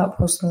more about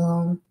Post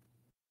Malone.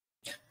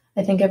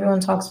 I think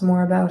everyone talks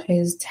more about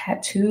his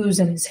tattoos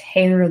and his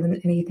hair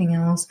than anything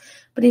else,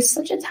 but he's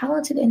such a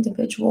talented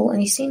individual and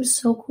he seems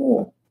so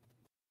cool.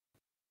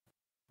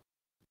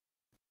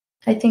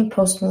 I think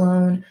Post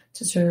Malone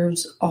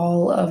deserves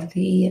all of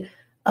the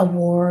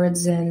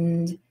awards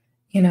and,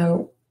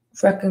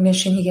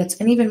 recognition he gets,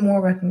 and even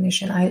more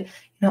recognition.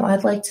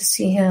 I'd like to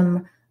see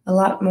him a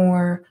lot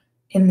more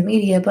in the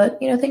media, but,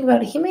 think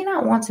about it. He may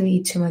not want to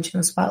be too much in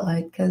the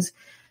spotlight, because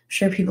I'm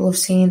sure people have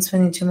seen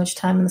spending too much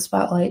time in the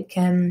spotlight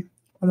can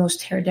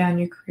almost tear down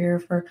your career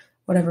for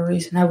whatever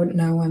reason. I wouldn't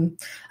know.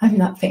 I'm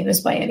not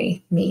famous by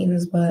any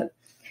means, but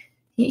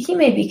he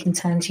may be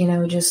content,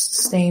 just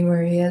staying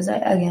where he is.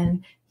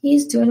 Again,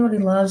 he's doing what he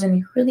loves, and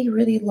he really,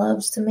 really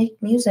loves to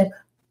make music.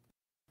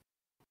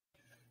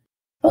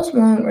 Post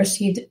Malone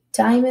received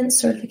Diamond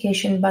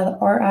certification by the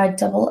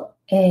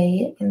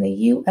RIAA in the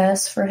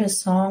U.S. for his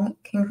song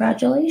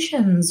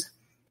Congratulations.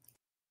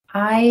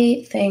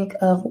 I think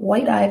of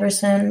White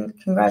Iverson,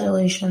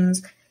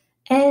 Congratulations,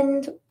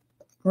 and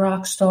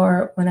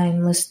Rockstar when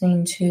I'm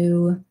listening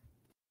to,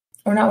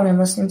 or not when I'm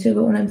listening to,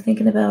 but when I'm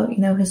thinking about,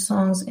 his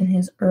songs in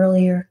his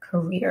earlier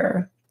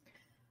career.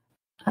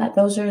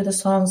 Those are the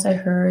songs I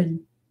heard,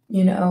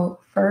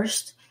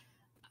 first.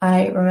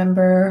 I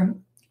remember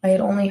I had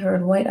only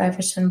heard White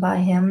Iverson by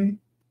him,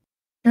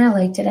 and I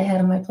liked it. I had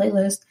it on my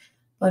playlist,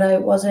 but I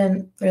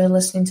wasn't really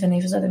listening to any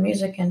of his other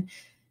music. And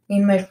me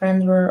and my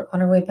friends were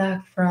on our way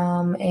back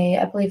from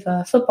a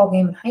football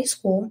game in high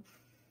school.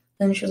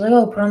 And she was like,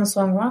 "Oh, put on the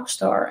song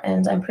Rockstar."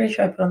 And I'm pretty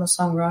sure I put on the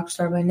song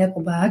Rockstar by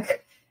Nickelback.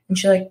 And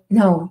she's like,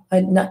 "No,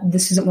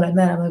 this isn't what I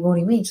meant." I'm like, "What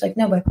do you mean?" She's like,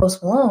 "No, by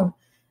Post Malone."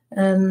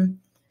 And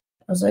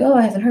I was like, "Oh,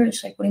 I haven't heard it."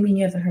 She's like, "What do you mean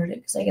you haven't heard it?"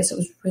 Because I guess it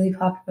was really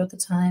popular at the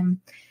time.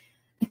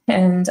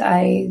 And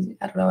I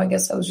don't know, I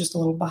guess I was just a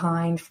little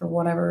behind for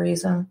whatever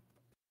reason.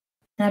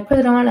 And I put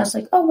it on, and I was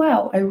like, "Oh,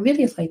 wow, I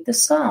really like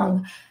this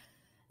song."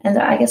 And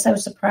I guess I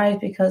was surprised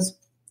because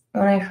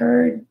when I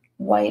heard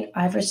White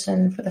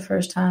Iverson for the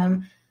first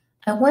time,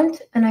 I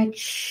went and I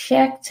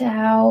checked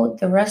out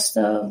the rest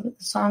of the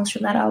songs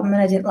from that album,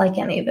 and I didn't like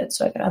any of it.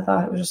 So I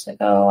thought it was just like,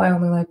 oh, I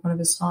only like one of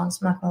his songs.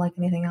 I'm not going to like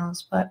anything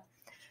else. But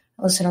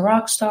I listened to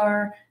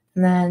Rockstar,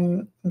 and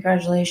then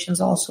Congratulations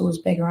also was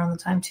big around the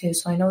time too.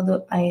 So I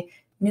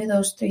knew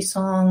those 3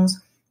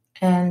 songs,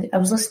 and I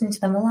was listening to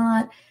them a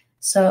lot.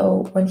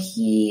 So when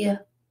he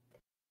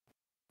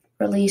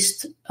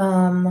released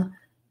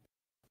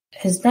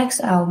his next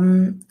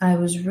album, I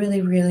was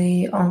really,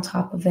 really on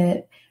top of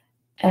it.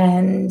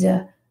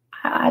 And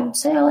I would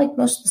say I like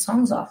most of the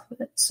songs off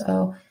of it.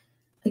 So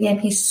again,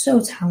 he's so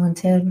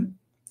talented,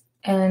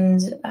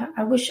 and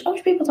I wish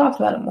people talked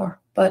about it more.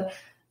 But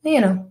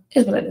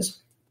is what it is.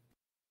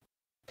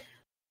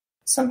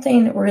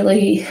 Something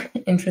really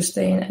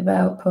interesting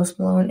about Post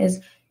Malone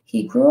is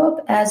he grew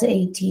up as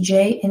a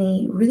DJ, and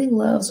he really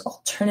loves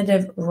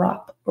alternative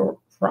rock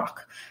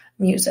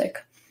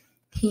music.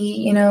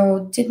 He,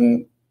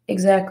 didn't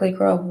exactly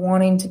grow up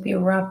wanting to be a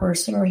rapper or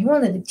singer. He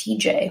wanted to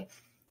DJ.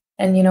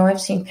 And, I've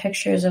seen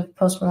pictures of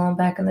Post Malone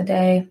back in the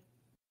day.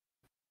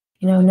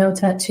 No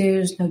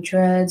tattoos, no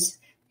dreads,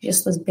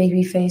 just this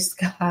baby-faced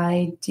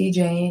guy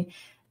DJing.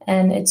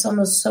 And it's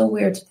almost so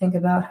weird to think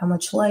about how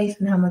much life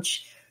and how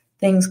much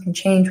things can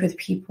change with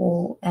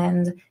people.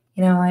 And,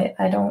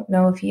 I don't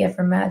know if he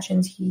ever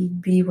imagined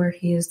he'd be where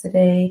he is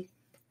today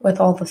with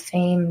all the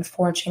fame and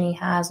fortune he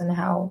has and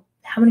how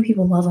many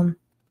people love him.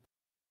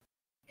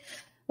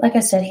 Like I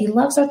said, he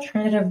loves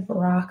alternative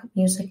rock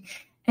music.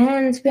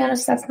 And to be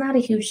honest, that's not a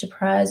huge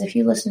surprise. If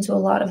you listen to a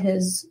lot of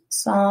his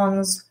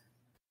songs,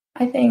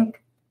 I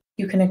think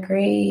you can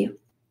agree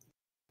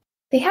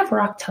they have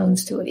rock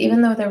tones to it.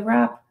 Even though they're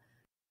rap,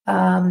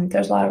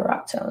 there's a lot of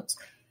rock tones.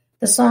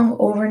 The song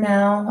Over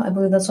Now, I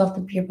believe that's off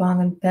the Beer Bong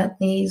and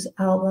Bentley's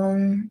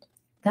album,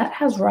 that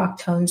has rock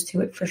tones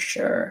to it for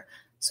sure.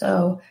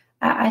 So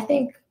I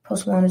think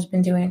Post Malone has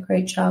been doing a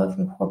great job of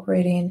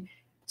incorporating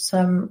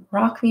some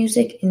rock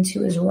music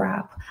into his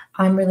rap.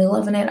 I'm really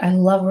loving it. I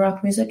love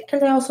rock music,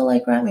 and I also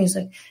like rap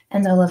music,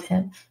 and I love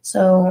him.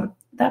 So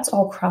that's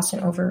all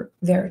crossing over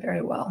very,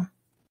 very well.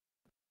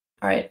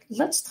 All right,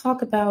 let's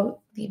talk about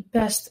the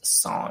best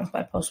songs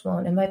by Post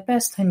Malone. And by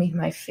best, I mean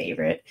my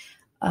favorite.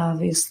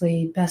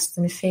 Obviously, best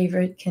and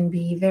favorite can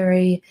be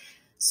very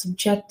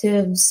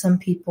subjective. Some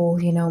people,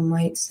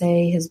 might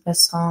say his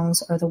best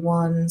songs are the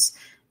ones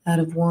that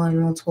have won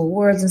multiple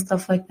awards and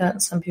stuff like that.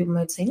 And some people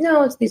might say,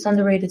 no, it's these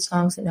underrated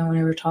songs that no one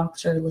ever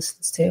talks or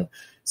listens to.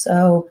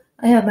 So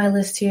I have my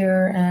list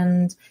here,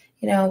 and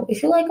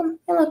if you like them,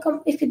 you like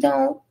them. If you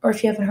don't, or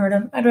if you haven't heard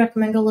them, I'd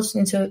recommend go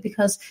listening to it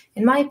because,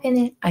 in my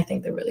opinion, I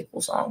think they're really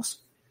cool songs.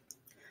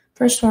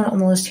 First one on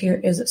the list here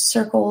is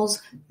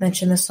Circles.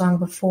 Mentioned this song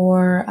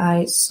before.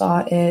 I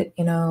saw it,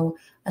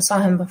 I saw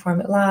him perform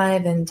it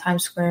live in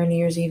Times Square, New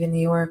Year's Eve in New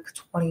York,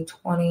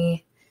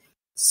 2020.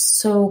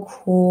 So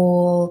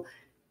cool.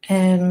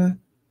 And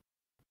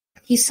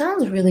he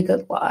sounds really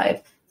good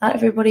live. Not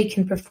everybody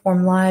can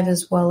perform live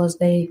as well as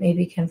they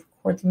maybe can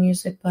record the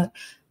music, but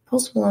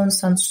Post Malone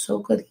sounds so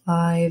good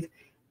live.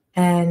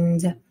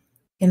 And,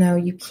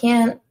 you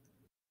can't,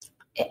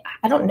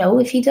 I don't know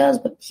if he does,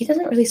 but he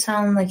doesn't really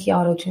sound like he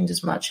auto-tunes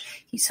as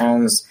much. He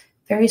sounds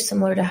very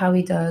similar to how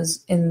he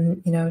does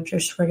in,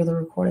 just regular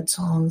recorded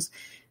songs.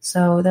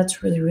 So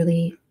that's really,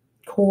 really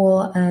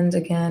cool. And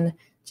again,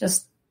 it's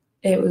just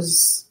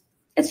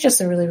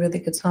a really, really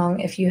good song.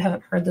 If you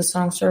haven't heard the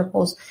song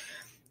Circles,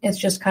 it's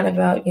just kind of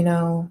about,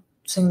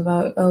 singing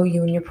about,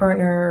 you and your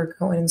partner are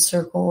going in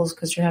circles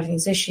because you're having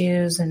these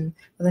issues, and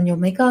then you'll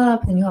make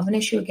up and you'll have an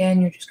issue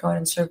again. You're just going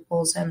in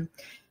circles. And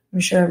I'm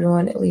sure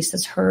everyone at least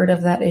has heard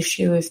of that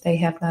issue if they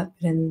have not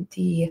been in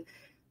the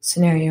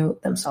scenario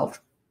themselves.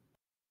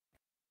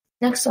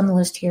 Next on the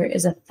list here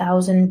is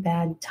 1,000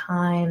 Bad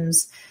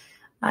Times.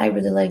 I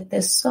really like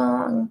this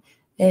song.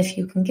 If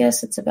you can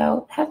guess, it's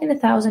about having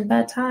 1,000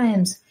 bad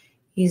times.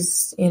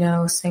 He's,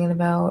 singing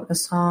about a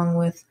song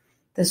with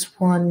this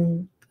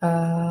one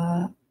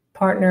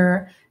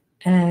partner,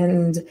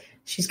 and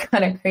she's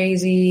kind of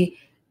crazy.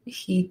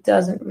 He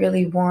doesn't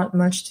really want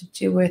much to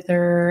do with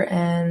her,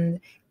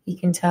 and he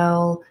can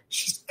tell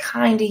she's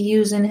kind of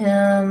using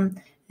him,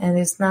 and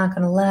it's not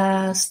going to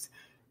last.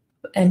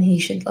 And he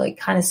should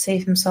kind of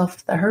save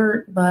himself the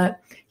hurt, but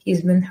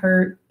he's been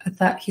hurt.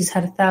 He's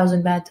had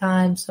 1,000 bad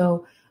times,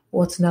 so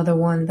what's another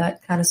one?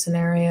 That kind of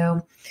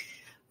scenario,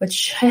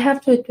 which I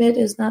have to admit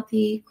is not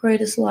the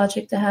greatest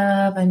logic to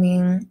have. I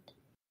mean,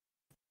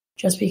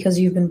 just because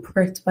you've been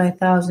pricked by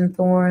 1,000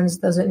 thorns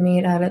doesn't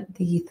mean add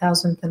the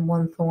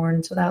 1,001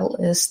 thorn to that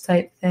list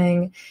type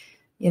thing,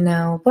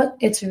 But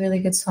it's a really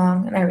good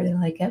song, and I really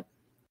like it.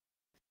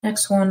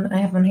 Next one I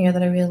have on here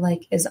that I really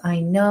like is I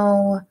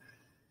Know.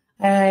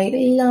 I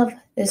love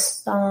this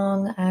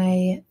song.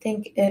 I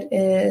think it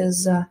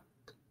is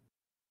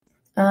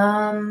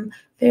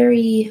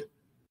very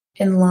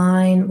in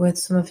line with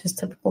some of his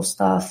typical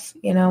stuff,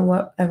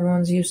 what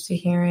everyone's used to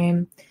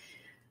hearing.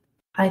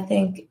 I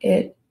think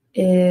it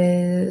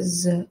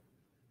is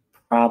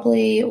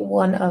probably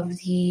one of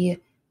the,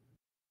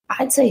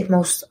 I'd say,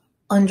 most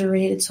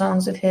underrated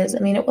songs of his. I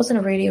mean, it wasn't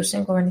a radio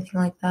single or anything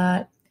like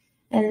that.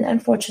 And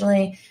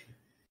unfortunately,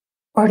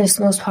 artists'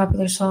 most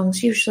popular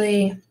songs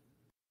usually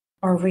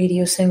are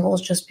radio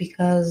singles just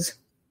because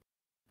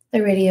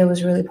the radio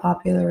is really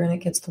popular and it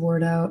gets the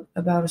word out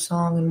about a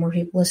song and more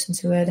people listen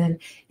to it, and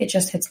it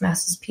just hits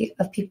masses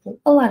of people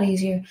a lot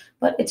easier.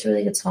 But it's a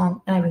really good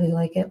song, and I really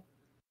like it.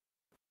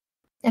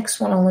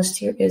 Next one on the list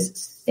here is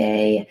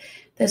Stay.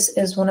 This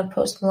is one of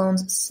Post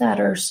Malone's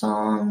sadder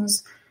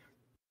songs.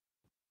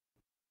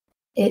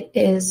 It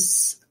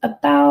is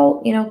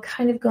about,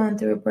 kind of going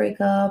through a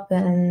breakup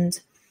and,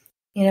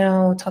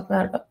 talking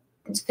about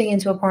speaking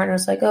to a partner.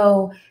 It's like,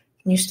 oh,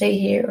 can you stay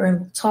here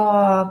and we'll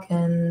talk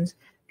and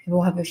maybe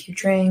we'll have a few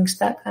drinks,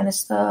 that kind of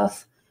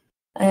stuff.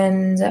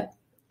 And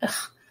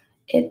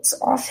it's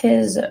off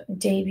his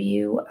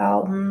debut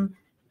album,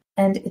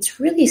 and it's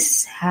really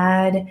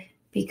sad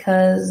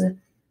because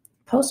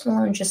Post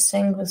Malone just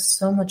sang with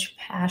so much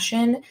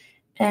passion,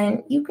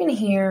 and you can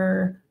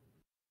hear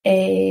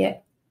a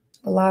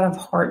lot of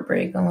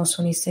heartbreak almost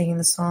when he's singing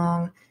the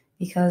song,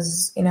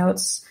 because you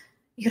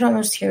can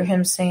almost hear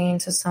him saying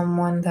to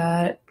someone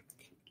that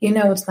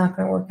it's not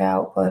going to work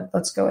out, but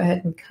let's go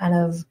ahead and kind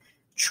of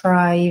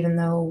try even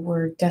though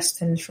we're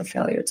destined for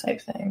failure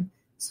type thing.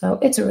 So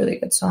it's a really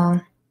good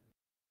song.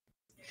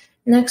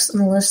 Next on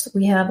the list,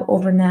 we have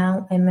Over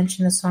Now. I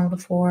mentioned this song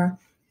before.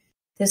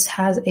 This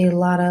has a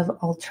lot of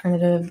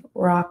alternative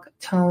rock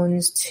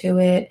tones to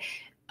it.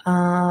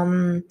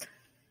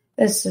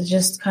 This is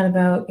just kind of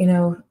about,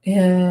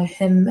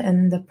 him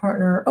and the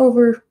partner are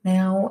over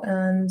now,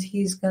 and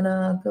he's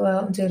gonna go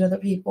out and date other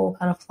people,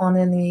 kind of flaunt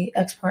in the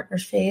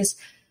ex-partner's face,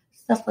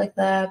 stuff like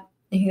that.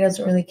 And he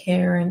doesn't really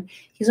care, and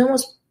he's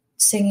almost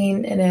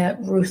singing in a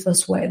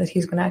ruthless way, that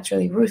he's gonna act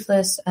really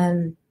ruthless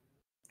and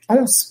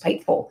almost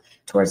spiteful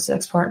towards the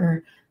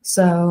ex-partner.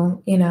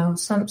 So,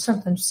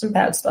 sometimes some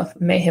bad stuff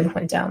may have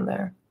went down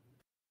there.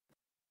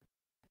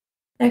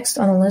 Next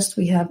on the list,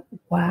 we have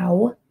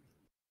Wow.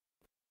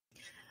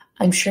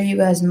 I'm sure you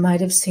guys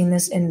might have seen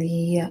this in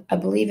I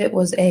believe it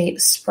was a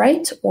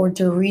Sprite or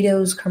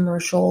Doritos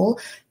commercial.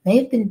 May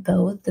have been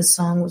both. It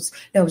was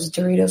a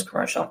Doritos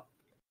commercial.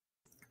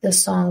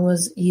 This song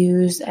was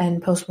used,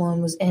 and Post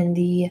Malone was in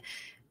the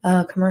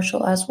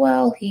commercial as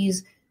well.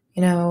 He's,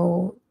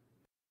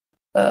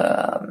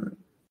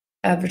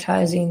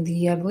 advertising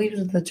I believe it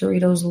was the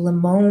Doritos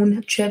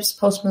Limon chips,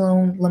 Post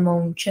Malone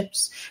Limon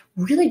chips.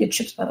 Really good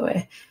chips, by the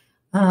way.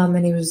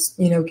 And he was,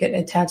 getting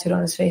it tattooed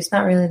on his face.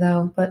 Not really,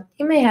 though, but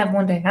he may have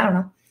one day. I don't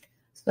know.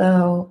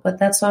 So, but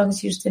that song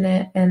is used in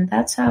it, and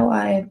that's how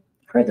I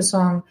heard the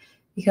song,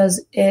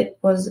 because it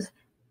was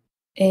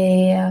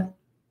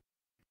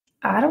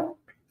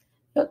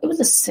it was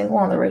a single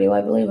on the radio,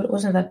 I believe, but it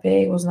wasn't that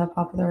big. It wasn't that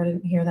popular. I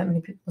didn't hear that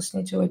many people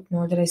listening to it,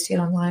 nor did I see it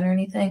online or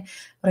anything.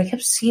 But I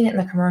kept seeing it in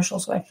the commercial,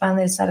 so I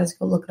finally decided to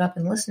go look it up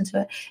and listen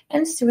to it.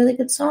 And it's a really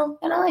good song,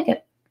 and I like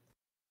it.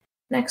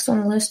 Next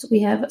on the list, we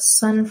have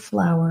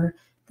Sunflower.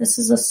 This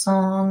is a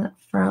song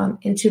from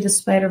Into the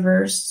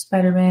Spider-Verse,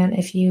 Spider-Man,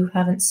 if you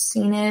haven't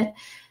seen it.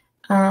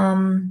 I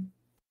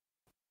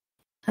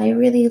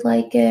really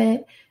like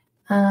it.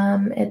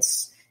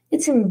 It's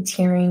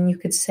endearing, you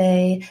could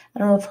say. I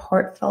don't know if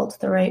heartfelt's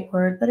the right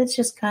word, but it's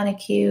just kind of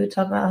cute.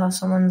 Talking about how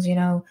someone's,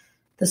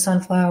 the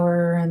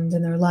sunflower and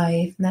in their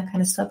life and that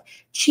kind of stuff.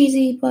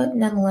 Cheesy, but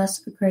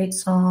nonetheless a great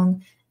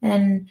song.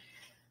 And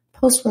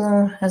Post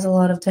Malone has a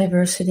lot of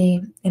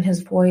diversity in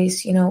his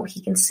voice. He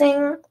can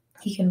sing,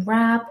 he can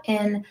rap,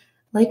 and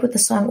like with the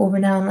song Over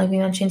Now, and like we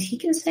mentioned, he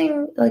can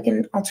sing like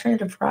in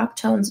alternative rock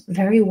tones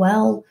very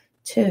well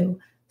too.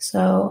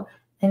 So,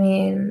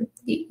 you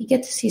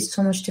get to see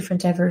so much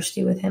different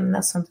diversity with him, and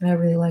that's something I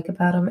really like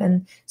about him,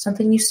 and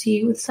something you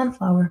see with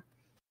Sunflower.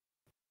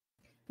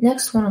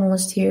 Next one on the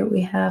list here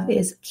we have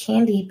is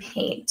Candy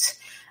Paint.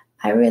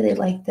 I really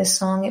like this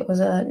song. It was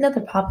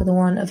another popular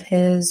one of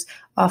his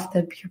off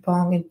the Beer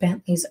Bong and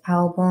Bentley's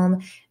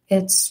album.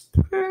 It's,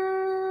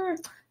 I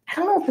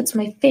don't know if it's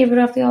my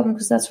favorite off the album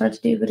because that's hard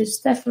to do, but it's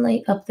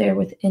definitely up there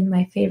within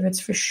my favorites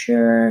for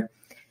sure.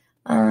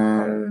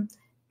 Kind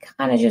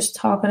of just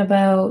talking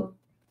about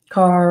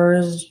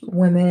cars,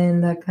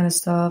 women, that kind of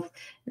stuff.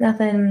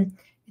 It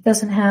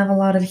doesn't have a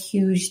lot of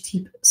huge,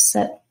 deep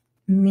set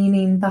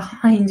meaning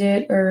behind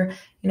it or,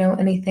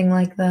 anything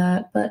like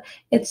that. But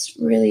it's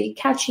really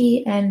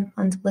catchy and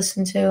fun to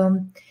listen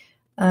to.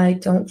 I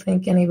don't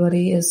think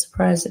anybody is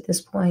surprised at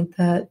this point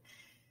that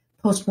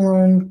Post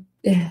Malone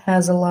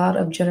has a lot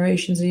of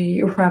Generation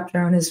Z wrapped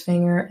around his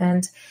finger,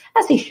 and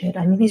as he should.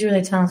 He's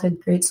really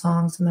talented, great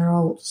songs, and they're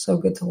all so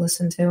good to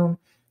listen to.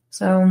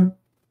 So,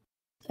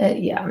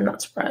 I'm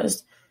not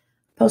surprised.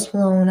 Post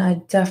Malone, I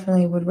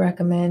definitely would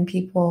recommend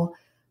people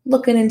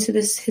looking into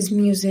his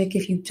music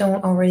if you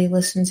don't already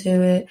listen to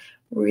it.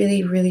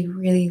 Really, really,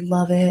 really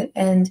love it.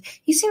 And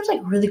he seems like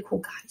a really cool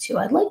guy, too.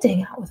 I'd like to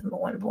hang out with him at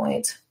one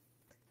point.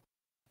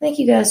 Thank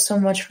you guys so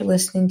much for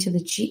listening to the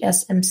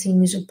GSMC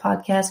Music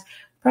Podcast,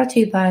 brought to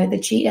you by the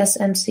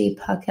GSMC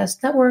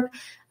Podcast Network.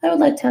 I would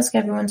like to ask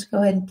everyone to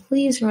go ahead and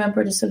please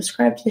remember to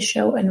subscribe to the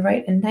show and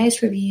write a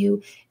nice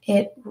review.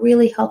 It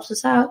really helps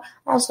us out.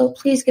 Also,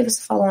 please give us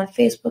a follow on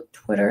Facebook,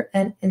 Twitter,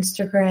 and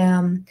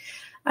Instagram.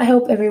 I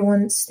hope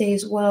everyone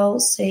stays well,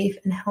 safe,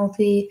 and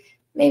healthy.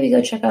 Maybe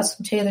go check out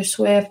some Taylor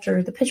Swift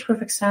or the Pitch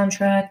Perfect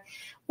soundtrack.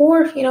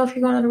 Or, if you're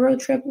going on a road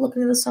trip, look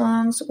into the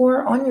songs.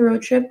 Or on your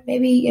road trip,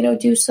 maybe,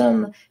 do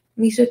some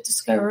music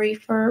discovery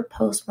for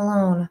Post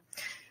Malone.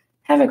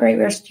 Have a great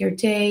rest of your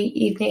day,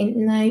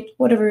 evening, night,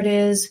 whatever it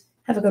is.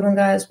 Have a good one,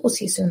 guys. We'll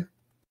see you soon.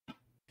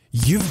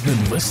 You've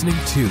been listening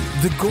to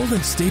the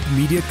Golden State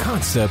Media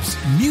Concepts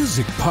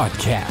Music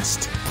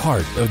Podcast,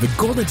 part of the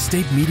Golden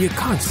State Media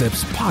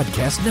Concepts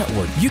Podcast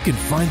Network. You can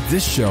find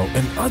this show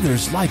and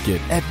others like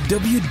it at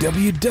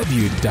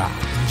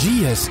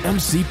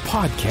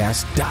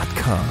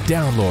www.gsmcpodcast.com.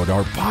 Download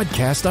our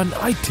podcast on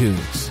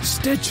iTunes,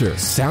 Stitcher,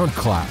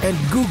 SoundCloud, and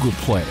Google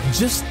Play.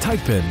 Just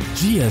type in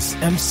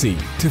GSMC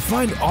to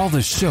find all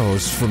the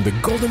shows from the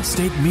Golden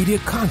State Media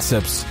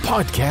Concepts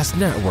Podcast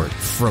Network,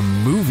 from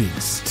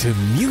movies to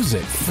music,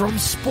 from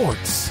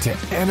sports to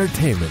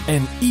entertainment,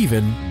 and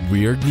even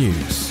weird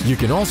news. You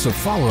can also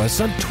follow us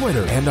on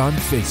Twitter and on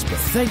Facebook.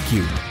 Thank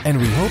you, and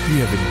we hope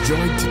you have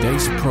enjoyed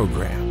today's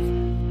program.